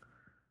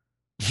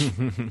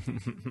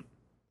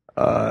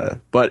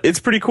 But it's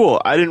pretty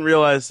cool. I didn't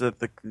realize that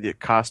the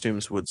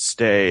costumes would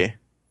stay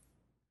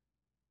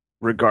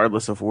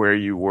regardless of where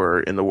you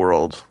were in the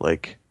world.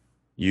 Like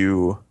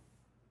you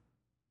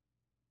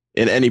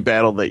in any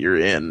battle that you're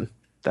in,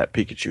 that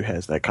Pikachu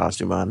has that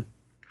costume on.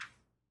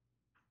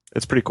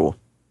 It's pretty cool.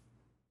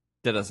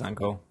 That does sound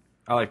cool.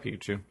 I like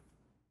Pikachu.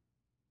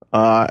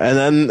 And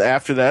then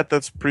after that,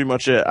 that's pretty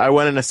much it. I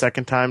went in a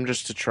second time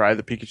just to try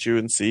the Pikachu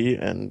and see,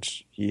 and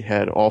he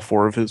had all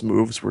four of his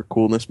moves were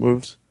coolness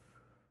moves.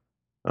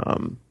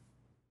 Um,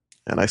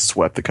 and I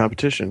swept the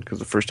competition because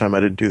the first time I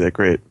didn't do that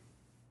great.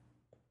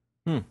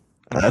 Hmm.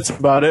 That's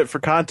about it for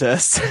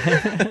contests.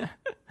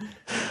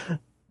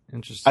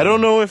 Interesting. I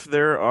don't know if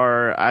there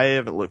are. I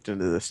haven't looked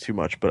into this too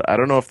much, but I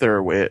don't know if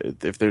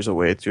there's a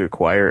way to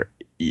acquire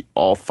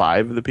all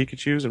five of the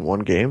Pikachu's in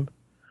one game.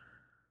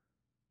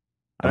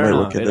 I I don't might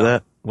know. look into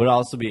that. Would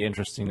also be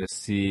interesting to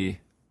see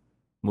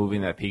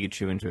moving that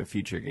Pikachu into a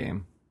future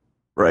game.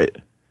 Right.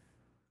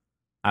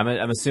 I'm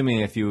assuming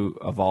if you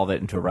evolve it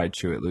into a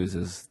Raichu, it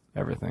loses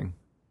everything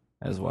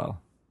as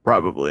well.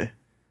 Probably.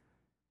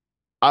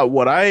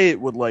 What I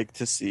would like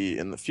to see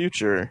in the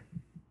future,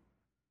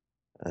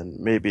 and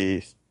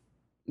maybe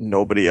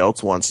nobody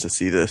else wants to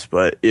see this,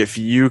 but if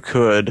you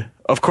could,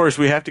 of course,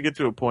 we have to get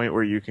to a point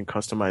where you can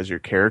customize your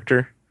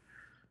character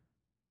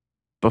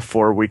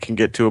before we can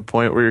get to a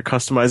point where you're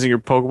customizing your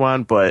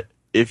Pokemon. But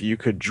if you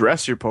could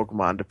dress your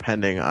Pokemon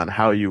depending on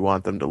how you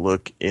want them to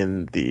look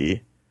in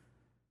the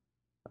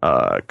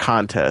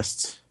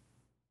contests,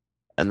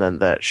 and then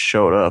that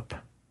showed up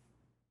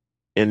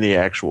in the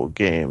actual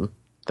game,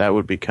 that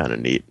would be kind of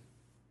neat.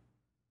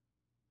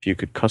 If you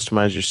could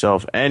customize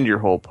yourself and your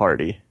whole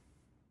party.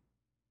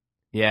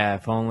 Yeah,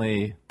 if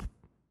only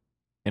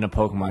in a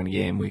Pokemon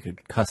game we could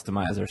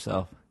customize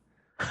ourselves.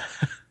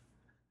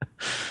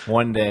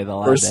 One day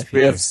they'll have First, that we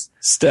feature. have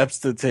steps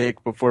to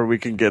take before we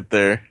can get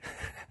there.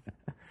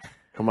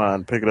 Come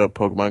on, pick it up,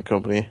 Pokemon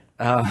Company.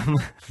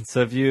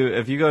 So if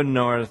you go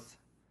north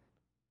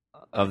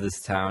of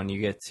this town,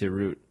 you get to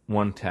Route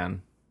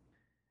 110,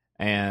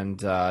 and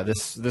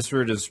this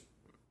route is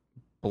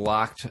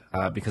blocked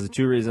because of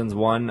two reasons.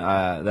 One,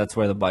 that's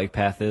where the bike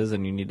path is,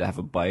 and you need to have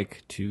a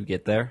bike to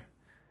get there.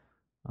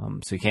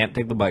 So you can't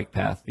take the bike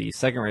path. The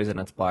second reason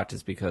it's blocked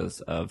is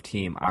because of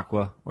Team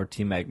Aqua or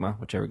Team Magma,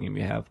 whichever game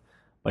you have.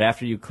 But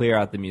after you clear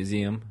out the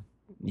museum,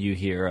 you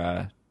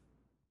hear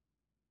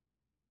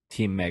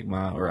Team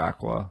Magma or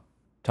Aqua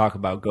talk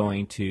about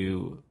going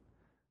to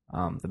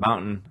the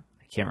mountain.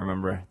 I can't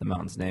remember the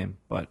mountain's name,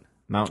 but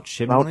Mount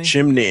Chimney. Mount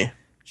Chimney.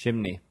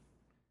 Chimney.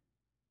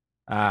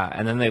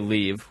 And then they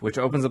leave, which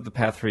opens up the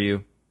path for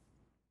you.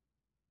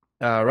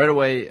 Right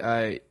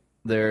away,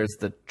 there's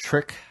the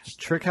trick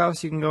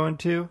house you can go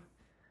into,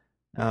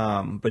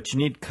 but you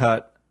need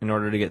cut in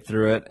order to get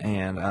through it,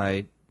 and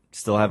I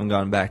still haven't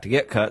gone back to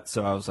get cut,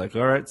 so I was like,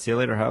 all right, see you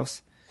later,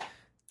 house.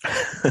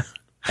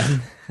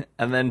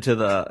 And then to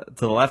the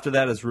left of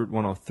that is Route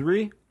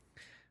 103,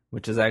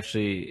 which is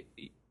actually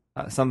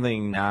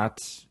something not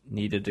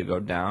needed to go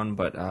down,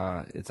 but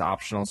it's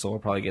optional, so we'll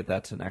probably get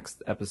that to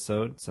next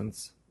episode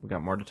since we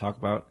got more to talk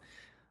about.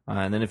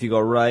 And then if you go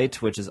right,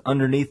 which is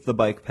underneath the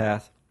bike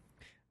path,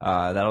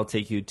 that'll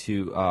take you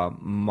to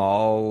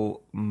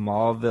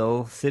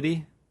Mauville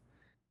City.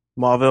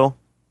 Mauville.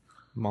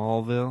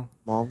 Mauville.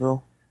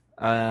 Mauville.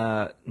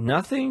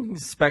 Nothing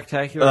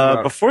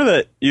spectacular. Before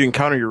that, you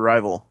encounter your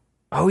rival.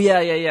 Oh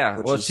yeah.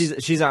 Which Well, is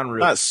she's en route.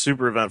 Not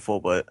super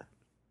eventful, but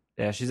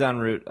Yeah, she's en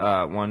route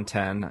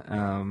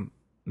 110.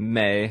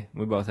 May.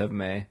 We both have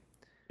May.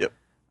 yep.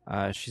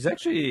 She's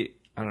actually,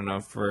 I don't know,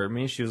 for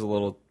me she was a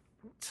little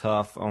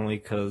tough only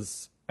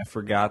because I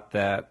forgot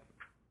that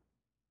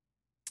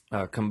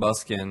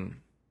Combuskin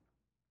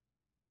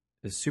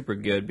is super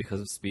good because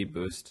of speed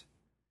boost.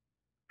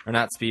 Or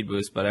not speed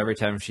boost, but every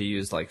time she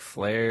used like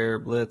Flare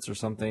Blitz or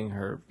something,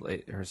 her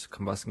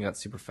Combuskin got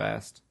super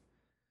fast.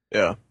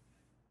 Yeah.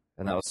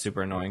 And that was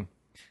super annoying.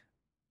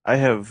 I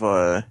have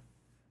I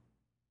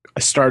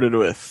started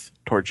with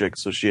Torchic,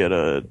 so she had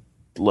a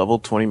level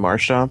 20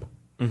 Marshtomp.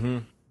 Mm-hmm.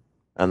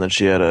 And then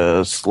she had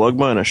a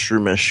Slugma and a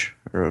Shroomish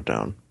I wrote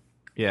down.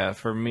 Yeah,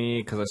 for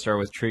me, because I started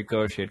with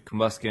Trico, she had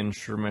Combuskin,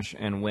 Shroomish,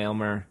 and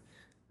Whalmer.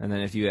 And then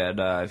if you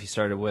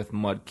started with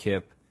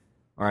Mudkip,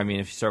 or I mean,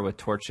 if you start with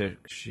Torchic,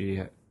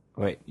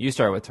 you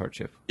started with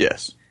Torchic.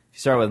 Yes. If you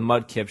start with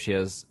Mudkip, she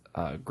has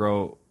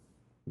Grovyle,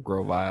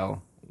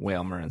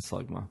 Whalmer, and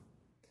Slugma.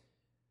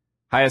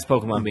 Highest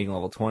Pokemon being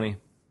level 20.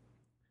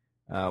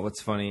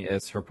 What's funny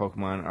is her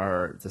Pokemon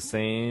are the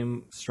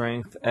same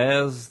strength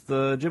as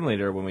the gym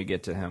leader when we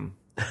get to him.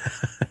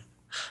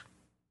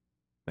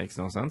 Makes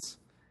no sense.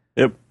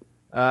 Yep.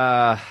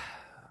 After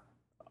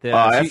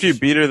you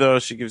beat her, though,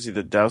 she gives you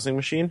the dowsing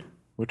machine,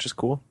 which is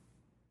cool.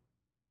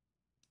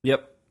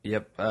 Yep.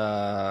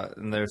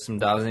 And there's some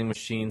dowsing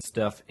machine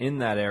stuff in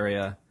that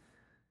area.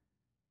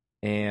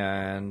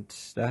 And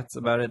that's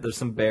about it. There's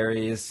some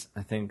berries,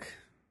 I think.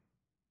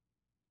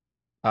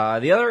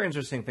 The other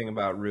interesting thing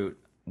about Route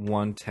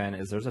 110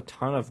 is there's a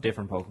ton of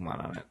different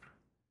Pokemon on it.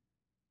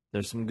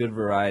 There's some good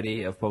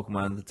variety of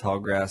Pokemon in the tall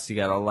grass. You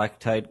got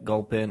Electite,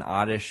 Gulpin,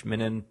 Oddish,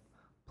 Minun,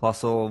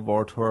 Plusle,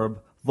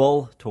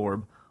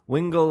 Voltorb,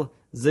 Wingull,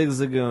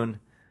 Zigzagoon,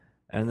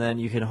 and then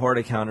you can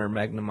Horde counter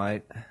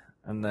Magnemite.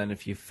 And then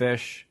if you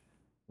fish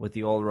with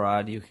the old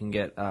rod, you can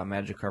get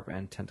Magikarp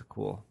and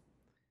Tentacool.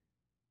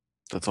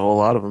 That's a whole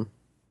lot of them.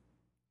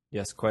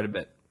 Yes, quite a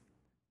bit.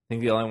 I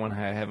think the only one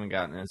I haven't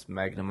gotten is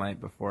Magnemite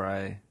before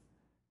I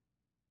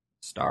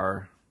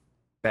star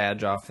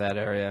badge off that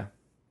area.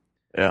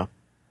 Yeah.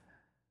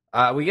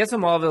 We get to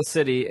Mauville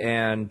City,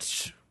 and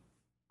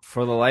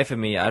for the life of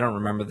me, I don't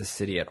remember the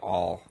city at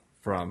all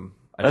from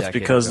a That's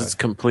decade because ago. it's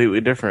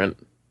completely different.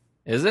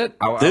 Is it?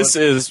 This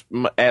is,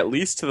 at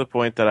least to the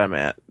point that I'm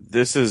at,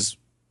 this is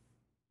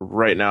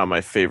right now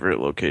my favorite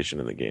location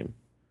in the game.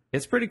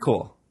 It's pretty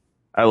cool.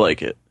 I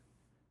like it.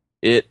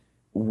 It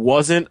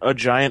wasn't a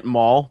giant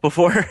mall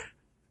before.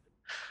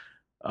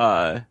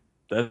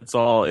 That's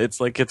all. It's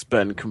like it's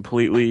been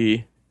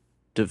completely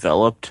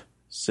developed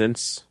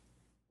since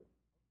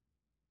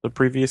the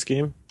previous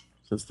game,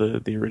 since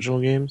the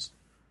original games.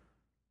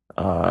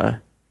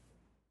 I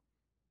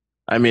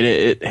mean,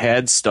 it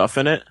had stuff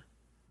in it.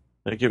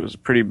 Like, it was a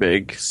pretty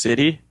big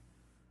city,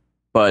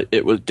 but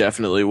it was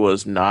definitely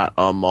was not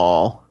a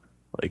mall,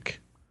 like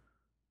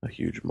a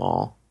huge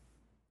mall.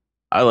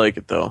 I like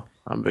it though.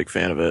 I'm a big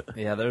fan of it.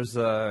 Yeah, there's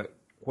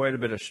quite a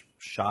bit of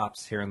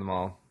shops here in the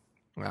mall.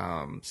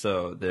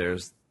 So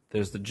there's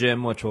the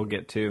gym, which we'll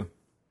get to.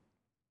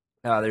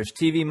 There's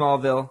TV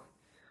Mallville,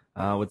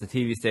 with the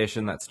TV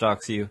station that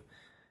stalks you.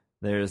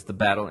 There's the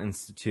Battle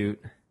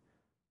Institute.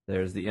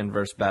 There's the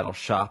Inverse Battle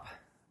Shop.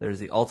 There's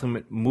the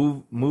Ultimate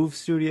Move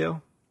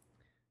Studio.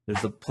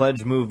 There's the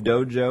Pledge Move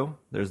Dojo.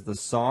 There's the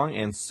Song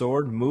and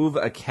Sword Move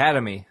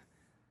Academy.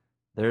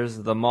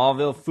 There's the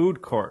Mauville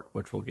Food Court,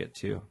 which we'll get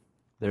to.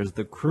 There's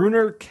the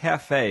Crooner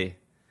Cafe.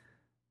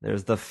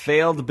 There's the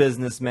Failed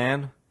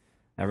Businessman,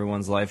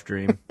 everyone's life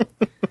dream.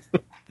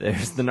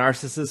 There's the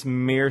Narcissus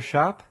Mirror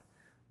Shop,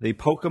 the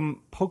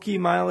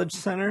Pokemileage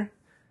Center,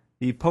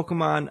 the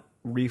Pokemon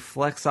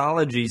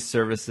Reflexology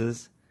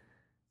Services,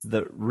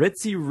 the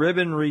Ritzy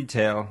Ribbon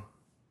Retail,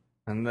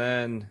 and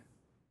then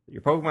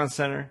your Pokemon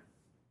Center,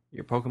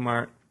 your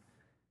Pokemart.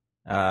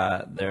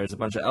 There's a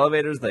bunch of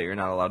elevators that you're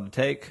not allowed to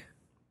take.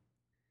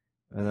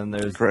 And then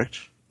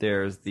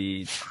there's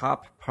the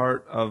top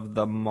part of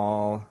the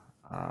mall,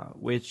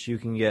 which you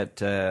can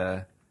get.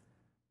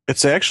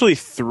 It's actually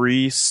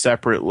 3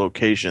 separate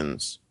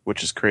locations,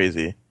 which is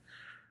crazy.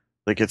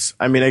 Like,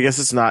 I mean, I guess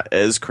it's not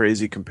as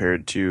crazy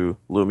compared to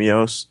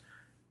Lumiose.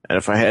 And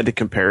if I had to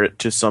compare it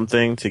to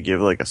something to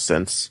give like a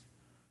sense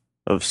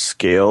of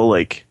scale,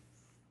 like,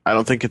 I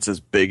don't think it's as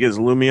big as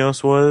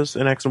Lumiose was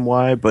in X and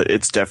Y, but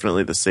it's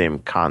definitely the same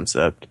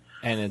concept.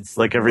 And it's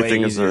like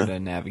everything way is easier to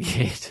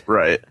navigate.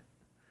 Right.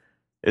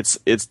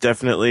 It's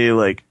definitely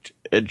like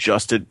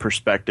adjusted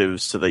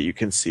perspectives so that you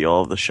can see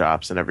all of the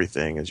shops and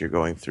everything as you're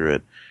going through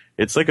it.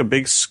 It's like a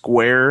big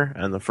square,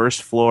 and the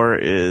first floor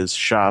is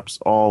shops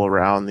all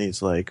around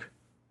these like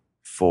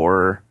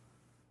 4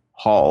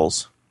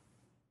 halls.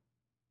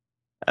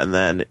 And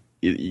then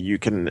you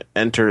can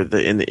enter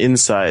in the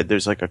inside.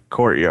 There's like a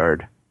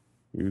courtyard.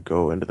 You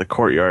go into the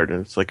courtyard,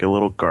 and it's like a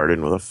little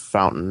garden with a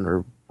fountain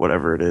or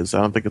whatever it is. I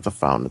don't think it's a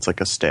fountain. It's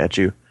like a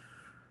statue.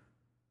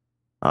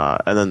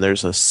 And then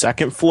there's a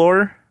second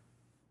floor,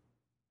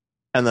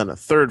 and then a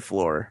third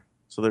floor.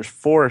 So there's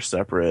 4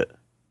 separate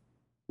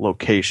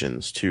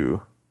locations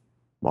to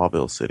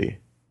Mauville City.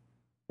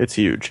 It's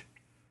huge.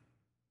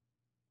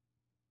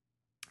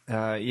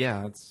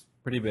 Yeah, it's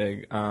pretty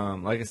big.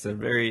 Like I said,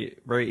 very,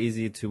 very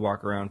easy to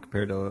walk around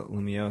compared to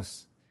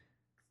Lumiose.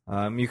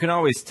 You can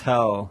always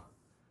tell,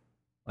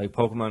 like,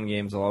 Pokemon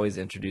games will always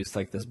introduce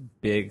like this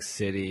big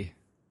city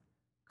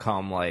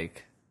come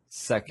like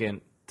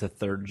second to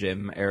third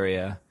gym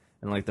area.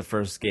 And like the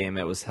first game,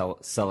 it was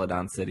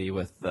Celadon City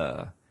with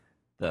the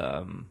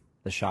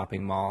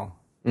shopping mall,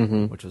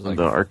 which was like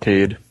the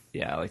arcade.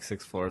 Yeah, like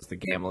 6 floors. The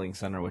gambling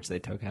center, which they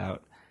took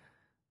out.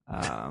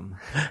 And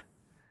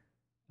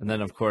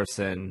then of course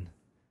in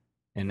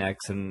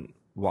X and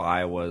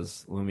Y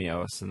was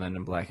Lumiose, and then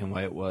in Black and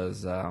White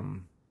was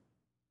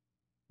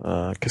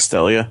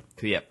Castelia.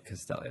 Yep,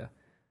 Castelia.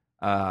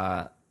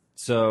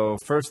 So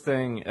first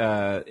thing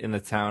in the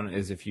town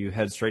is if you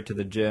head straight to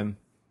the gym,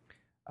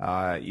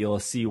 you'll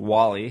see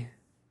Wally,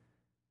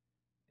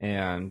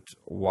 and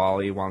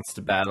Wally wants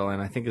to battle,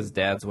 and I think his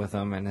dad's with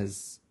him, and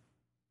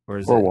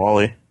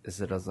Wally.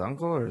 Is it his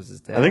uncle or is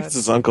his dad? I think it's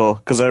his uncle,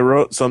 because I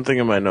wrote something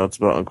in my notes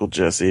about Uncle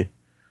Jesse.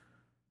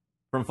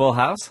 From Full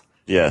House?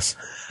 Yes.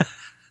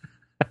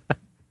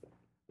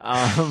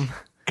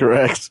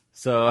 Correct.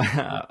 So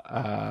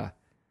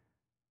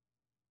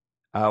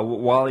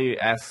Wally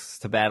asks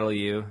to battle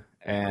you,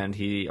 and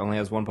he only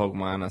has 1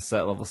 Pokemon, a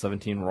set level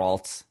 17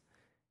 Ralts,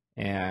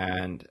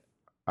 and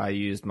I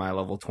used my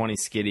level 20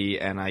 Skitty,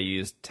 and I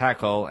used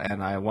Tackle,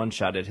 and I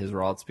one-shotted his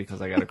Ralts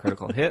because I got a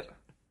critical hit.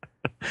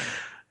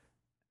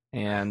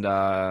 And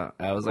I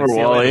was like, see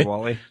you later,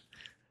 Wally.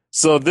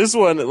 So this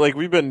one, like,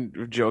 we've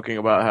been joking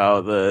about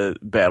how the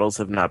battles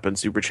have not been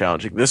super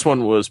challenging. This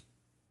one was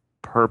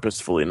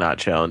purposefully not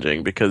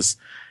challenging because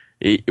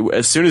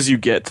as soon as you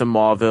get to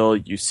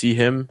Mauville, you see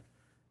him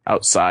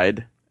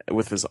outside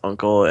with his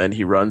uncle, and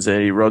he runs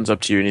in. He runs up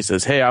to you and he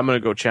says, "Hey, I'm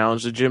gonna go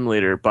challenge the gym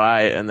leader.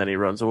 Bye." And then he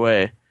runs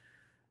away.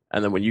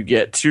 And then when you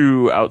get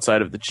to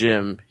outside of the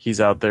gym,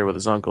 he's out there with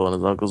his uncle, and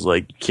his uncle's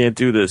like, "You can't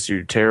do this.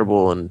 You're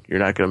terrible, and you're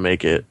not gonna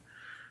make it."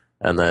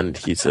 And then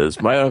he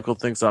says, "My uncle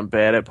thinks I'm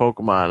bad at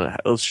Pokemon.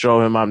 Let's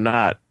show him I'm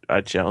not.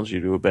 I challenge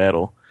you to a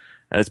battle."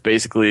 And it's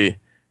basically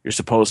you're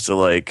supposed to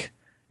like.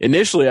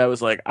 Initially, I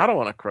was like, I don't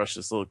want to crush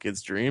this little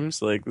kid's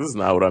dreams. Like, this is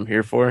not what I'm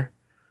here for.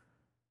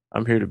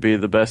 I'm here to be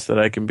the best that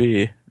I can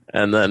be.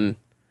 And then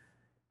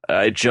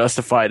I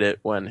justified it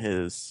when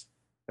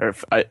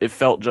it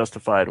felt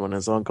justified when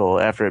his uncle,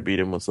 after I beat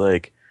him, was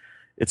like,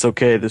 "It's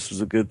okay. This was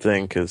a good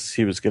thing because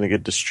he was going to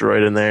get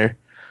destroyed in there."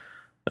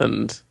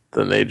 And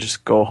then they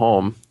just go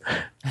home.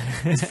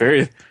 It's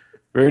very,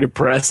 very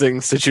depressing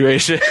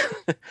situation.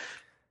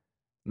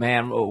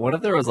 Man, what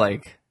if there was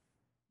like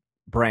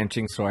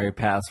branching story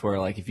paths where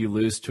like if you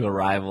lose to a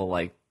rival,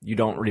 like you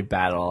don't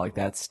rebattle, like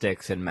that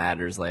sticks and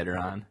matters later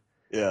on.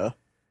 Yeah,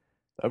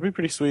 that'd be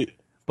pretty sweet.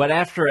 But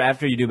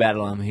after you do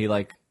battle him, he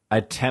like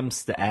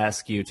attempts to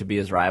ask you to be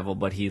his rival,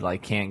 but he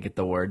like can't get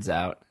the words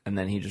out, and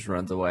then he just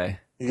runs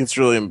away. He gets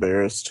really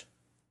embarrassed.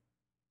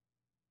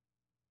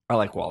 I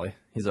like Wally.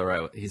 He's all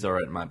right. He's all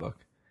right in my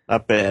book.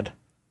 Not bad.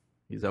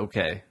 He's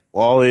okay.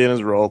 Wally and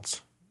his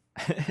Rolts.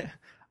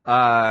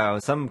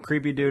 Some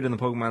creepy dude in the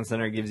Pokemon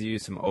Center gives you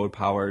some ode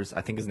powers.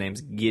 I think his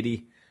name's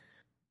Giddy.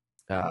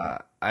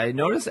 I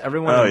noticed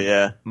everyone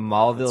in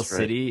Mauville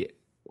City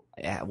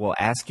will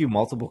ask you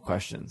multiple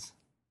questions.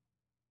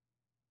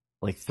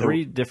 Like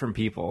 3 different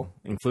people,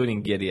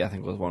 including Giddy, I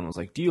think was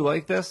like, "Do you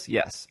like this?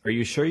 Yes. Are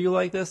you sure you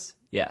like this?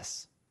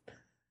 Yes.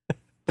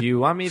 Do you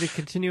want me to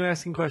continue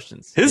asking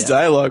questions?" His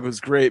dialogue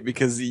was great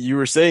because you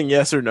were saying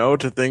yes or no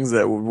to things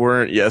that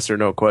weren't yes or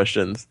no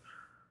questions.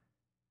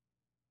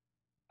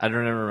 I don't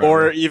remember.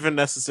 Or even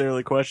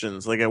necessarily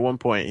questions. Like at one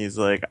point, he's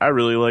like, "I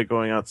really like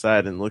going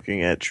outside and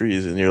looking at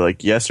trees," and you're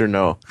like, "Yes or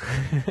no?"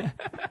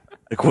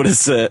 Like, what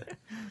is that? What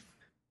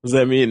does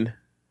that mean?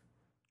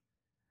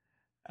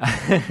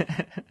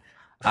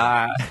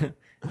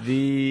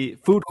 The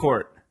food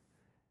court.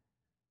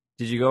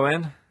 Did you go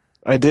in?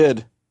 I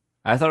did.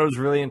 I thought it was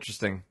really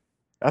interesting.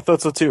 I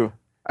thought so too.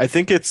 I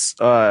think it's.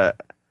 I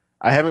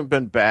haven't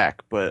been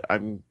back, but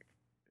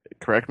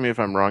correct me if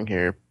I'm wrong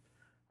here.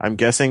 I'm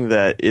guessing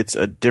that it's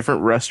a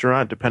different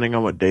restaurant depending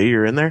on what day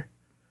you're in there.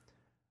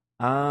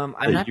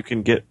 You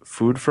can get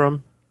food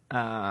from.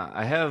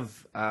 I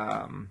have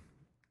the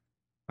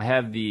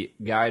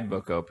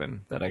guidebook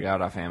open that I got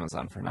off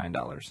Amazon for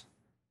 $9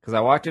 because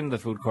I walked into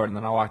the food court and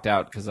then I walked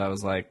out because I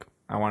was like,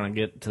 I want to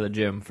get to the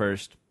gym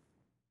first.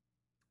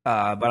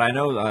 But I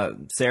know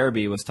Sarah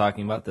B was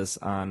talking about this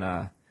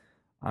on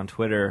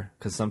Twitter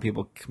because some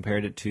people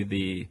compared it to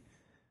the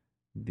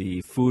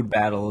food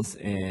battles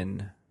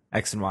in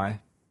X and Y.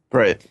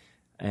 Right.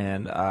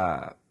 And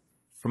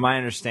from my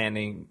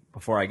understanding,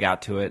 before I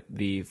got to it,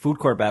 the food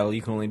court battle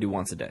you can only do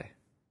once a day.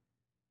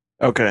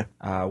 Okay.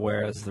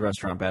 Whereas the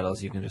restaurant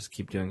battles you can just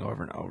keep doing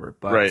over and over.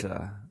 But, right.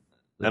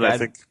 I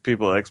think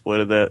people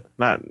exploited that.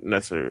 Not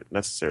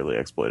necessarily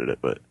exploited it,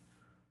 but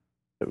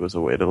it was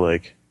a way to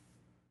like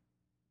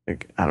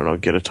I don't know,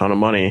 get a ton of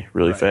money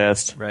really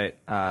fast. Right.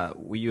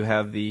 You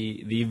have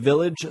the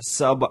village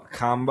sub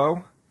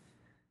combo,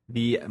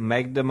 the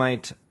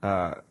Magnemite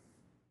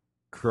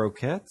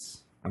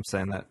croquettes. I'm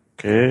saying that.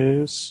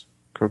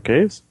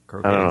 Croquets?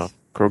 I don't know.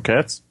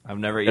 Croquettes? I've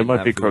never eaten that. It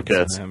might be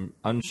croquettes. So I'm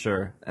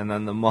unsure. And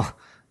then the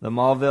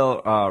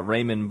Mauville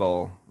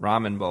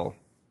ramen bowl,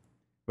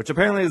 which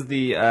apparently is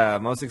the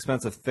most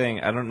expensive thing.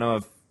 I don't know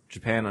if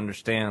Japan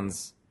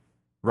understands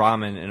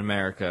ramen in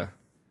America.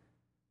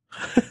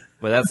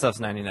 But that stuff's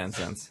 99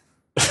 cents.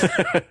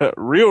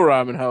 Real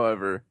ramen,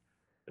 however,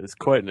 is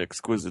quite an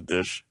exquisite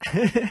dish.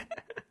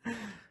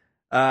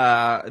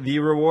 The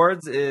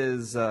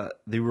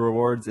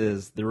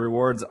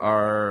rewards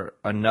are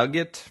a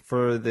nugget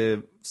for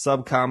the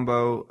sub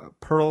combo,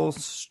 pearl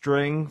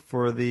string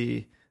for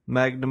the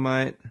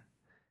Magnemite,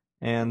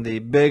 and the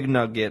big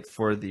nugget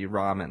for the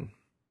ramen.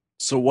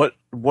 So what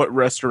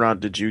restaurant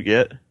did you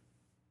get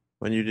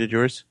when you did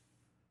yours?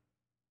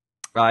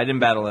 I didn't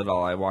battle at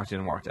all. I walked in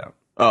and walked out.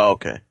 Oh,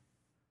 okay.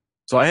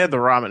 So I had the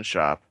ramen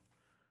shop,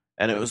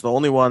 and it was the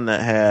only one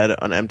that had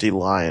an empty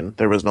line.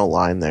 There was no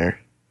line there.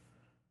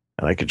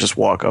 And I could just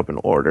walk up and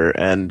order,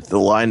 and the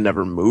line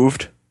never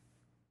moved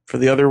for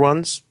the other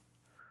ones.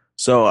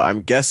 So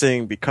I'm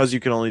guessing because you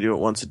can only do it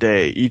once a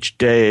day, each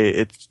day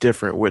it's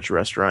different which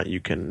restaurant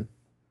you can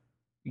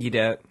eat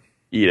at,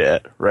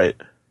 right?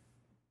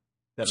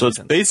 So it's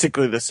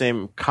basically the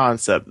same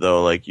concept,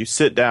 though. Like you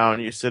sit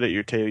down, you sit at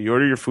your table, you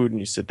order your food, and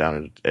you sit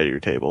down at your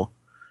table.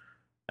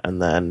 And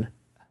then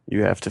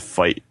you have to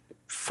fight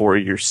for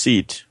your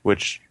seat,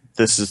 which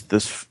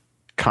this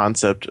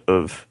concept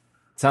of...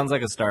 Sounds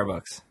like a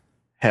Starbucks.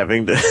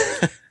 Having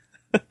to...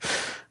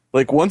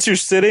 like, once you're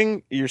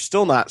sitting, you're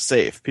still not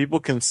safe. People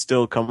can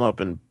still come up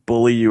and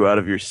bully you out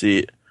of your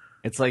seat.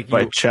 It's like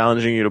by you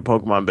challenging you to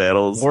Pokemon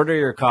battles. order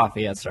your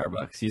coffee at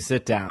Starbucks. You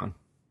sit down.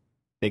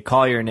 They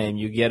call your name.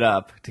 You get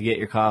up to get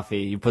your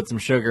coffee. You put some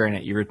sugar in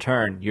it. You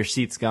return. Your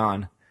seat's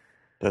gone.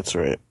 That's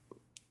right.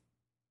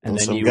 And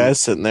then some you guy's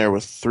sitting there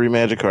with 3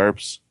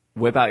 Magikarps.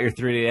 whip out your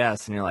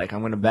 3DS and you're like, I'm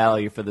going to battle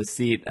you for the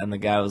seat. And the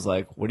guy was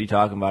like, what are you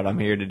talking about? I'm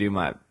here to do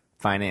my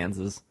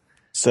finances.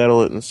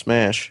 Settle it and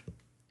smash.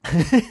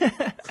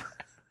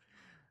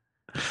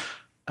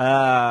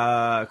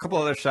 A couple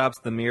other shops.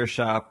 The Mirror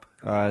Shop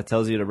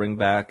tells you to bring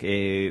back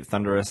a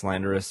Thundurus,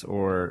 Landorus,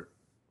 or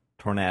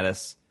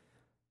Tornadus.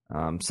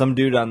 Some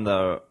dude on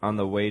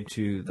the way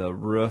to the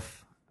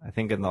roof, I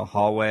think in the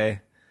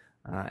hallway,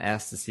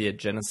 asked to see a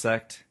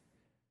Genesect.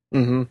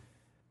 Mm-hmm.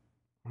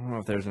 I don't know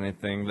if there's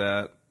anything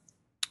that...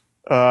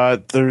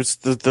 There's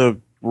the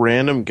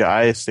random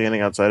guy standing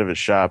outside of his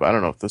shop. I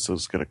don't know if this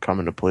was going to come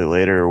into play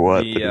later or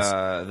what.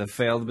 The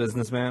failed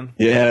businessman?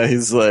 Yeah,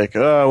 he's like,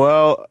 oh,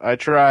 well, I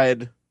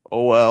tried.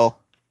 Oh, well.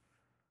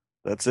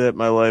 That's it.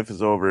 My life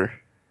is over.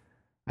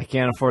 I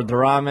can't afford the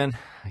ramen.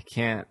 I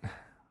can't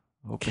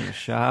open a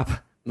shop.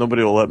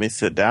 Nobody will let me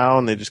sit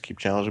down. They just keep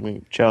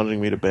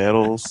challenging me to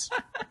battles.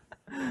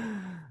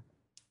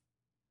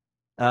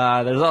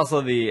 There's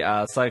also the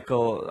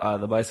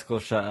the bicycle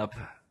shop.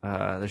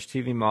 There's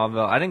TV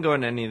Mauville. I didn't go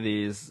into any of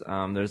these.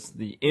 There's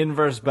the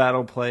inverse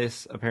battle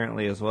place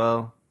apparently as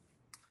well,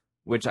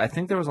 which I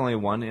think there was only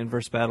one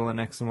inverse battle in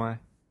X and Y.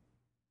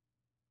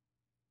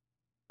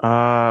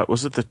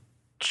 Was it the?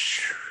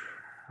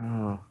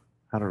 Oh,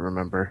 I don't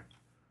remember.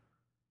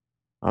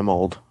 I'm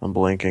old. I'm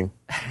blanking.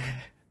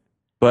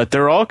 But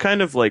they're all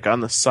kind of like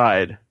on the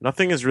side.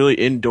 Nothing is really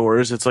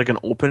indoors. It's like an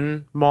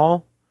open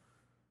mall,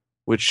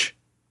 which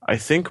I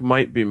think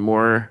might be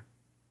more.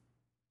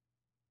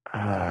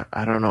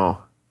 I don't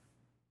know.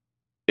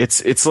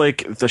 It's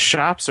like the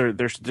shops are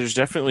there's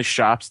definitely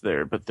shops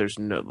there, but there's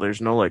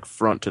no like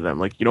front to them.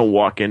 Like you don't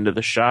walk into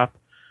the shop,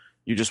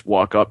 you just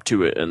walk up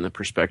to it, and the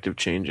perspective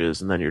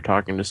changes, and then you're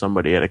talking to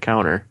somebody at a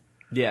counter.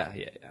 Yeah.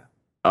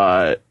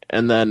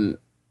 And then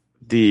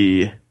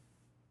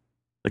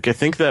I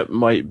think that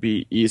might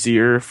be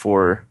easier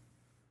for,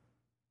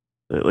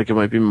 like, it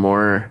might be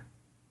more,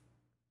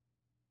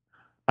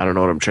 I don't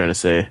know what I'm trying to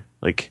say.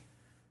 Like,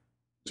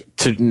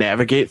 to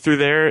navigate through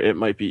there, it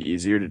might be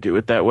easier to do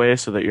it that way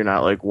so that you're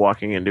not, like,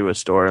 walking into a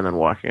store and then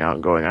walking out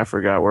and going, I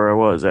forgot where I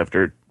was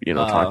after,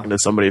 talking to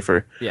somebody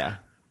for. Yeah.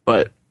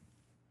 But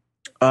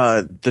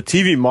the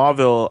TV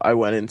Mauville I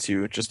went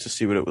into just to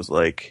see what it was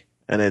like.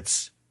 And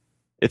it's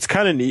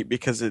kind of neat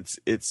because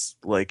it's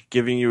like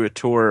giving you a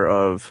tour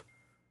of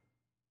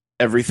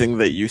everything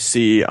that you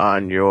see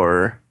on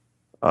your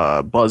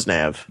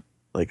BuzzNav,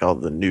 like all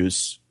the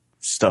news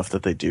stuff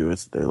that they do.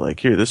 They're like,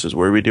 here, this is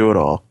where we do it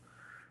all.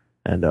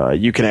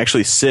 And you can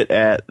actually sit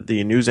at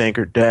the news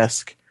anchor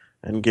desk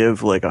and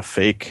give like a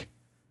fake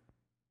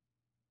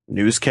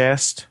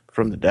newscast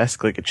from the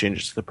desk. Like it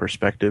changes the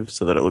perspective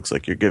so that it looks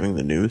like you're giving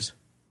the news,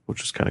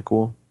 which is kind of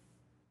cool.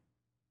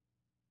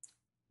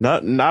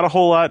 Not a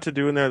whole lot to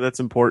do in there that's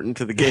important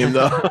to the game,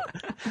 though.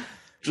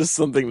 Just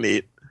something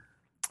neat.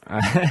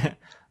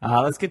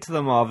 Let's get to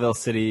the Mauville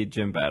City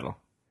gym battle.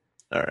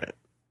 All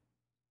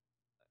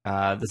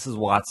right. This is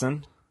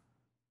Watson,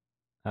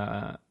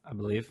 I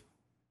believe.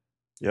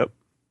 Yep.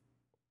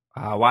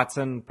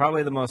 Watson,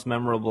 probably the most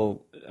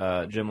memorable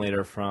gym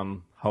leader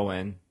from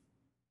Hoenn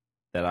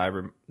that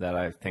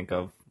I think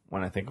of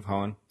when I think of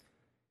Hoenn.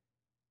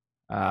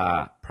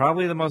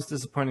 Probably the most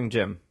disappointing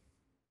gym.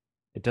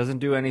 It doesn't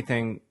do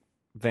anything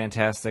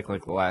fantastic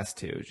like the last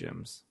two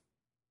gyms.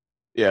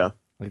 Yeah.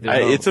 Like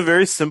it's a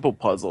very simple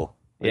puzzle.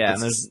 Like and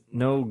there's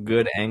no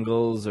good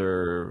angles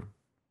or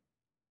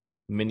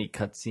mini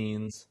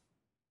cutscenes.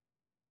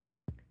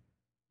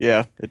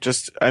 Yeah,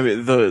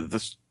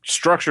 the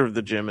structure of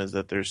the gym is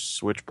that there's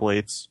switch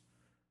plates,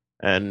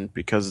 and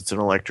because it's an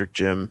electric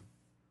gym,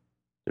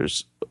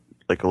 there's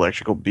like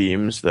electrical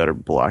beams that are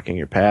blocking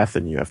your path,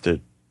 and you have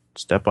to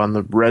step on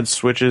the red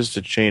switches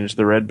to change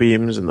the red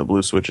beams and the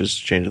blue switches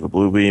to change the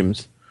blue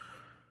beams.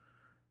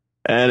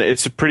 And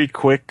it's a pretty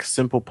quick,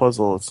 simple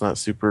puzzle. It's not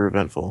super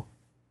eventful.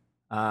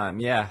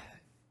 Yeah.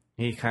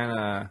 He kind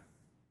of...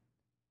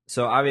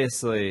 So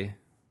obviously,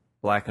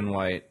 Black and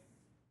White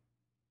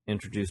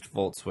introduced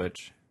Volt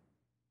Switch.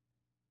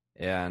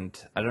 And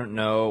I don't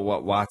know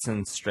what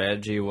Watson's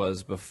strategy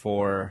was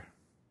before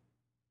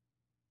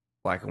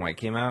Black and White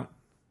came out.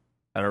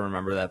 I don't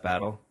remember that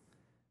battle.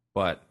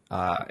 But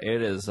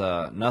it is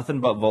nothing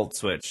but Volt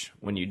Switch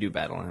when you do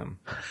battle him.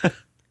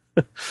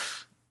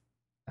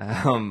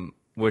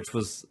 Which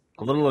was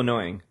a little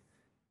annoying.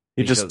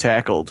 He just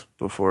tackled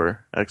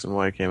before X and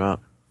Y came out.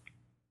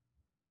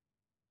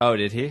 Oh,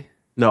 did he?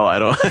 No, I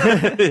don't.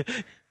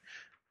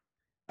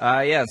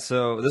 Yeah,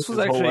 so this was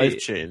His actually... whole life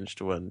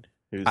changed when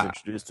he was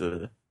introduced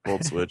to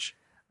Volt Switch.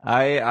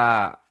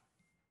 I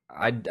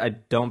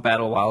don't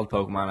battle wild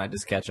Pokemon. I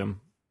just catch them.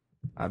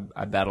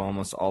 I battle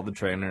almost all the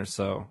trainers,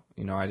 so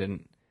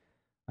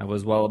I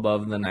was well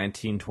above the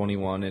 19,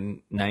 21,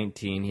 and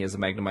 19. He has a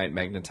Magnemite,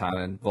 Magneton,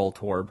 and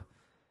Voltorb.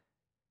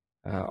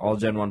 All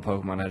Gen 1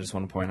 Pokemon, I just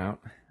want to point out.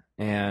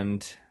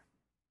 And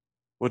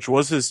which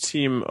was his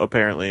team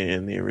apparently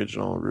in the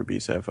original Ruby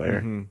Sapphire.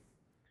 Mm-hmm.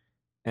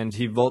 And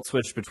he volt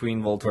switched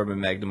between Voltorb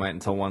and Magnemite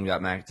until one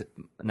got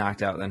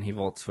knocked out. Then he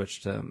volt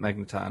switched to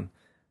Magneton.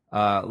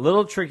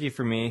 Little tricky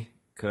for me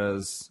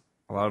because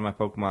a lot of my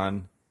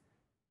Pokemon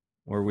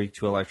were weak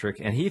to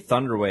electric, and he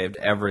Thunder Waved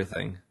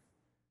everything.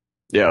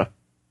 Yeah.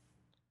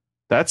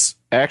 That's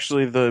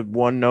actually the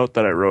one note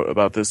that I wrote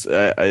about this.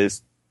 I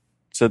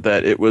said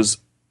that it was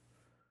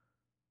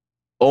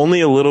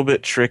only a little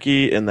bit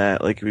tricky in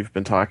that, like, we've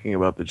been talking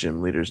about the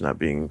gym leaders not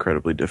being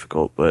incredibly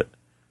difficult, but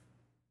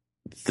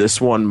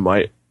this one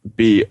might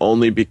be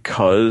only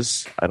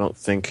because I don't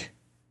think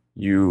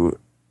you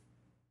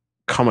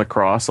come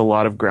across a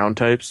lot of ground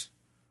types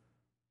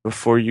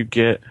before you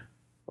get,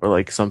 or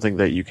like something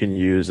that you can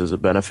use as a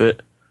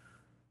benefit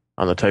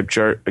on the type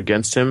chart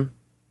against him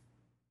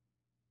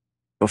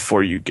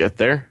before you get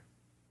there.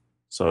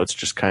 So it's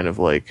just kind of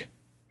like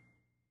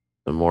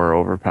the more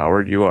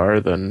overpowered you are,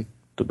 then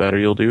the better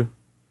you'll do.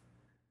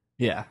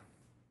 Yeah.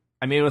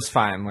 I mean, it was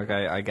fine. Like,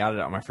 I got it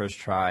on my first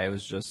try. It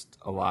was just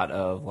a lot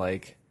of,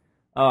 like,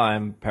 oh,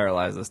 I'm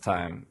paralyzed this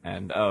time.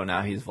 And, oh,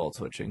 now he's volt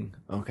switching.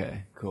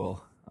 Okay,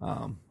 cool.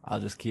 I'll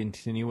just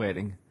continue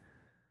waiting.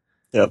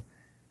 Yep.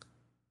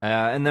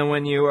 And then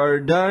when you are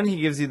done,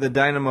 he gives you the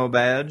Dynamo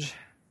badge.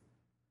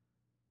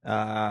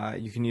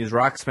 You can use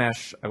Rock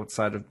Smash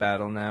outside of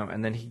battle now,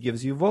 and then he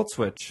gives you Volt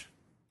Switch.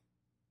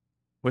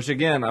 Which,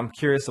 again, I'm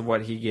curious of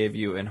what he gave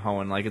you in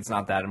Hoenn. Like, it's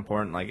not that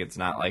important. Like, it's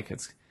not like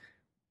it's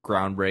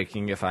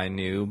groundbreaking if I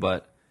knew,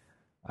 but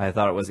I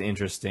thought it was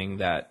interesting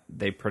that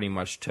they pretty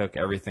much took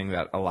everything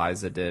that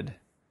Eliza did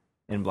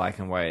in Black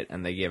and White,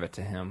 and they gave it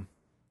to him.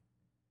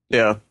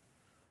 Yeah.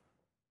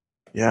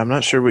 Yeah, I'm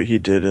not sure what he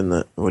did in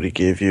the what he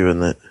gave you in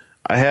the.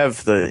 I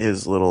have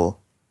his little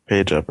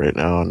page up right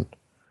now, and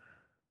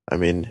I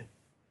mean,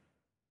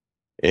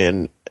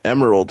 in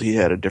Emerald he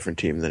had a different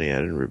team than he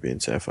had in Ruby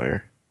and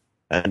Sapphire,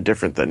 and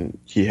different than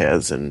he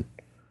has in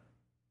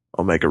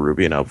Omega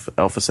Ruby and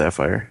Alpha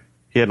Sapphire.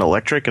 He had an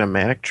Electric and a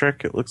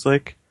Manectric. It looks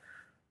like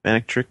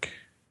Manectric,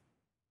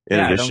 in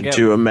addition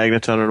to a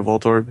Magneton and a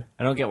Voltorb.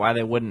 I don't get why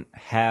they wouldn't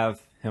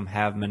have him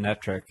have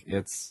Manectric.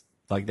 It's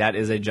like that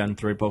is a Gen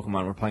 3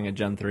 Pokemon. We're playing a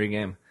Gen 3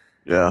 game.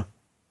 Yeah.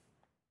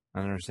 I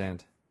don't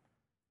understand.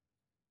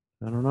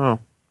 I don't know.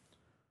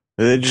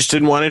 They just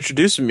didn't want to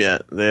introduce him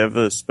yet. They have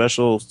a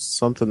special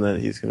something that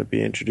he's going to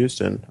be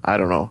introduced in. I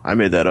don't know. I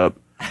made that up.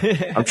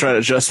 I'm trying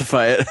to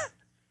justify it.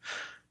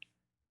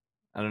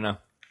 I don't know.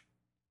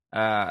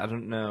 I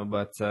don't know,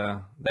 but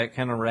that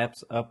kind of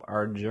wraps up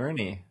our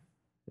journey.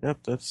 Yep,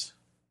 I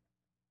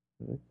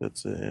think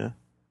that's it, yeah.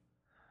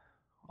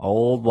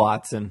 Old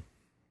Watson.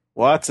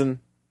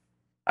 Watson.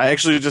 I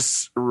actually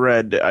just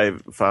I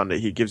found it.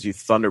 He gives you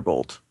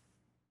Thunderbolt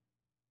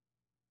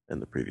in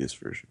the previous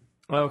version.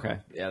 Oh, okay.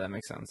 Yeah, that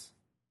makes sense.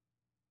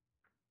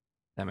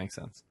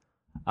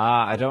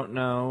 I don't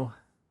know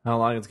how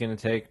long it's going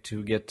to take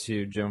to get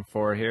to Gym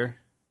 4 here.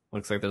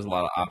 Looks like there's a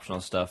lot of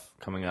optional stuff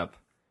coming up.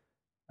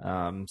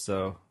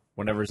 So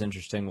whatever's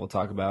interesting, we'll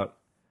talk about.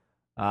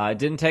 It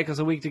didn't take us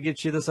a week to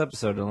get you this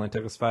episode. It only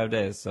took us 5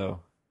 days,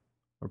 so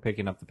we're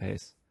picking up the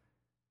pace.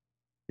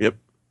 Yep.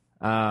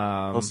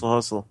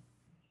 Hustle.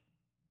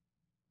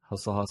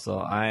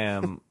 I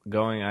am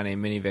going on a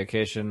mini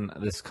vacation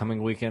this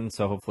coming weekend,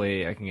 so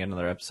hopefully I can get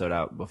another episode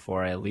out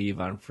before I leave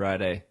on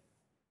Friday.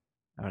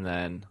 And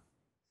then,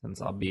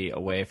 since I'll be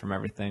away from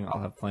everything,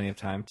 I'll have plenty of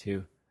time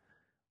to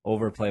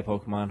overplay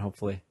Pokemon,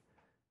 hopefully,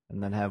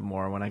 and then have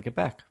more when I get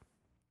back.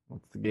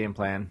 What's the game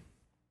plan?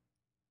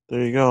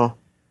 There you go.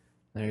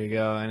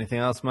 Anything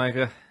else,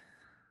 Micah?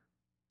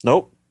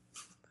 Nope.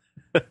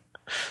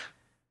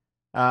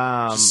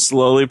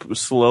 Slowly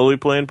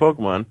playing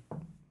Pokemon.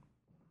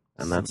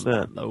 And that's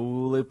it.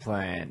 Slowly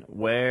playing.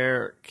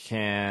 Where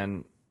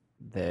can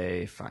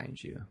they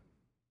find you?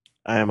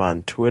 I am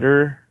on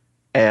Twitter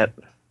at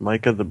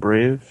Micah the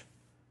Brave.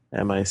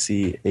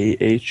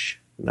 Micah,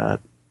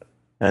 not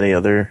any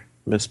other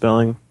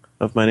misspelling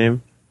of my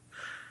name.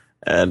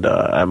 And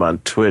I'm on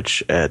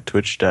Twitch at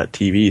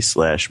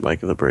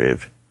twitch.tv/Micah the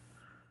Brave.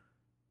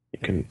 You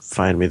can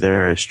find me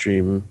there. I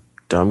stream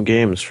dumb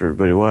games for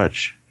everybody to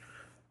watch.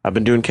 I've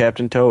been doing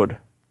Captain Toad,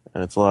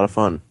 and it's a lot of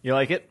fun. You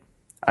like it?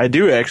 I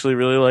do actually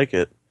really like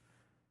it.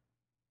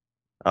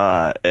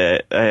 I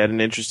had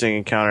an interesting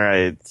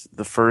encounter.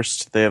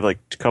 They have like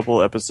a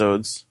couple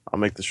episodes. I'll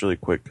make this really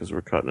quick because we're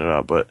cutting it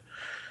out, but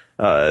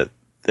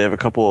they have a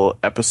couple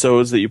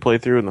episodes that you play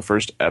through, and the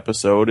first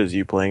episode is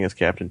you playing as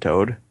Captain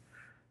Toad,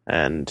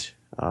 and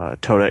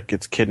Toadette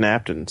gets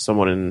kidnapped, and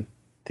someone in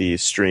the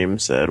stream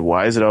said,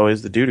 "Why is it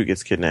always the dude who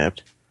gets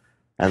kidnapped?"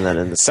 And then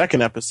in the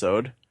second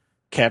episode,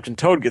 Captain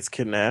Toad gets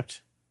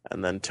kidnapped,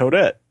 and then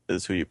Toadette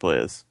is who you play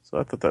as. So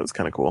I thought that was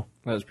kind of cool.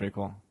 That was pretty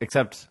cool.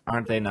 Except,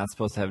 aren't they not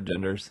supposed to have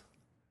genders?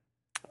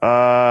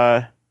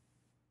 Yeah,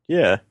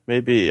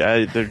 maybe.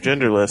 They're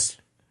genderless,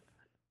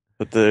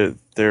 but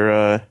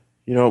they're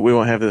you know what? We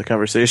won't have the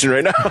conversation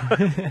right now.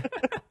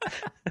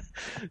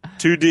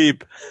 Too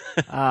deep.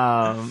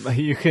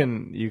 You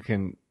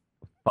can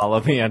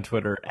follow me on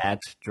Twitter at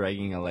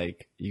Dragging a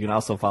Lake. You can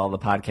also follow the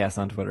podcast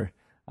on Twitter.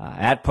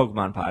 at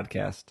Pokemon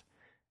Podcast.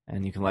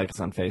 And you can like us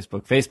on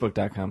Facebook,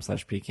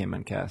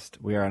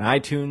 facebook.com/PKMNcast. We are on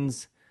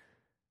iTunes,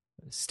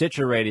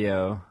 Stitcher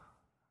Radio,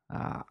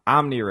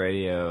 Omni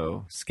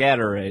Radio,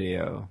 Scatter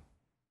Radio,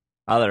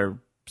 other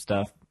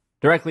stuff.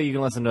 Directly, you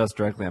can listen to us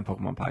directly on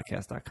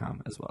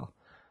PokemonPodcast.com as well.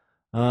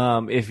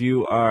 If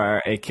you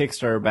are a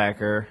Kickstarter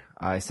backer,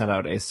 I sent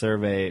out a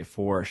survey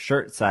for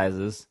shirt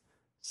sizes.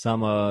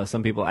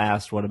 Some people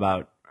asked, what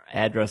about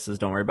addresses?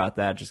 Don't worry about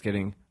that. Just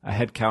getting a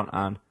head count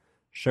on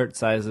shirt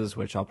sizes,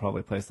 which I'll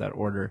probably place that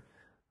order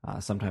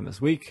sometime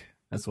this week,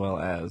 as well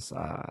as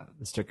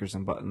the stickers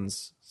and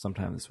buttons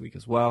sometime this week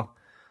as well.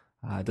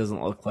 It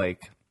doesn't look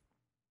like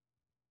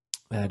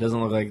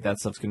that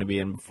stuff's going to be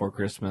in before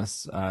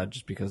Christmas,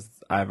 just because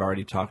I've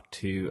already talked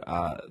to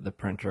the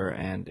printer,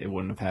 and it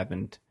wouldn't have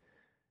happened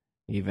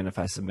even if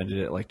I submitted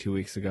it like 2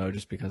 weeks ago,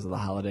 just because of the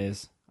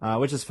holidays,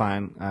 which is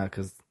fine,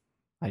 because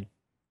I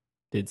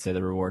did say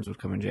the rewards would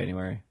come in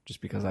January,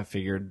 just because I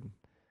figured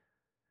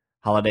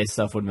holiday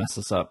stuff would mess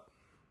us up.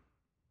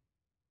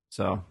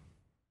 So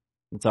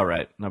it's all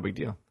right, no big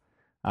deal.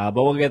 But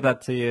we'll get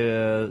that to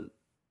you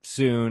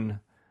soon.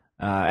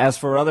 As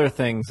for other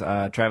things,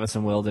 Travis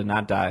and Will did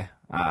not die.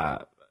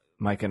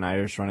 Mike and I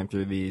are just running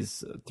through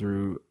these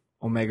through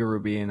Omega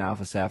Ruby and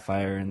Alpha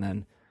Sapphire, and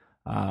then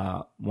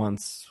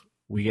once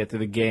we get through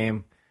the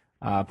game,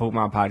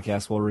 Pokemon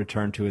Podcast will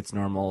return to its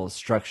normal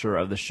structure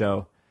of the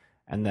show.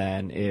 And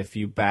then if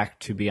you back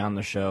to be on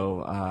the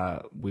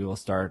show, we will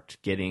start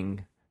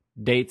getting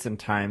dates and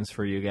times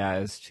for you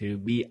guys to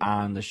be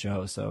on the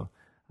show. So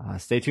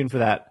stay tuned for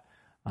that.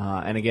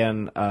 And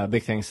again,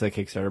 big thanks to the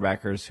Kickstarter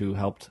backers who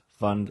helped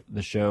fund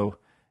the show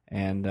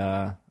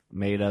and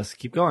made us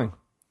keep going.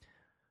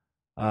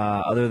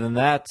 Other than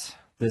that,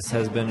 this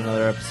has been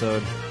another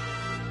episode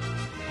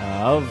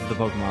of the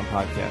Pokemon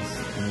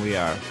Podcast, and we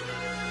are.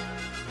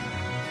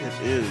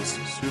 It is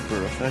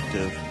super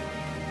effective.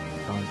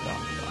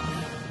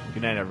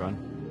 Good night, everyone.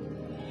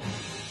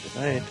 Good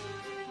night.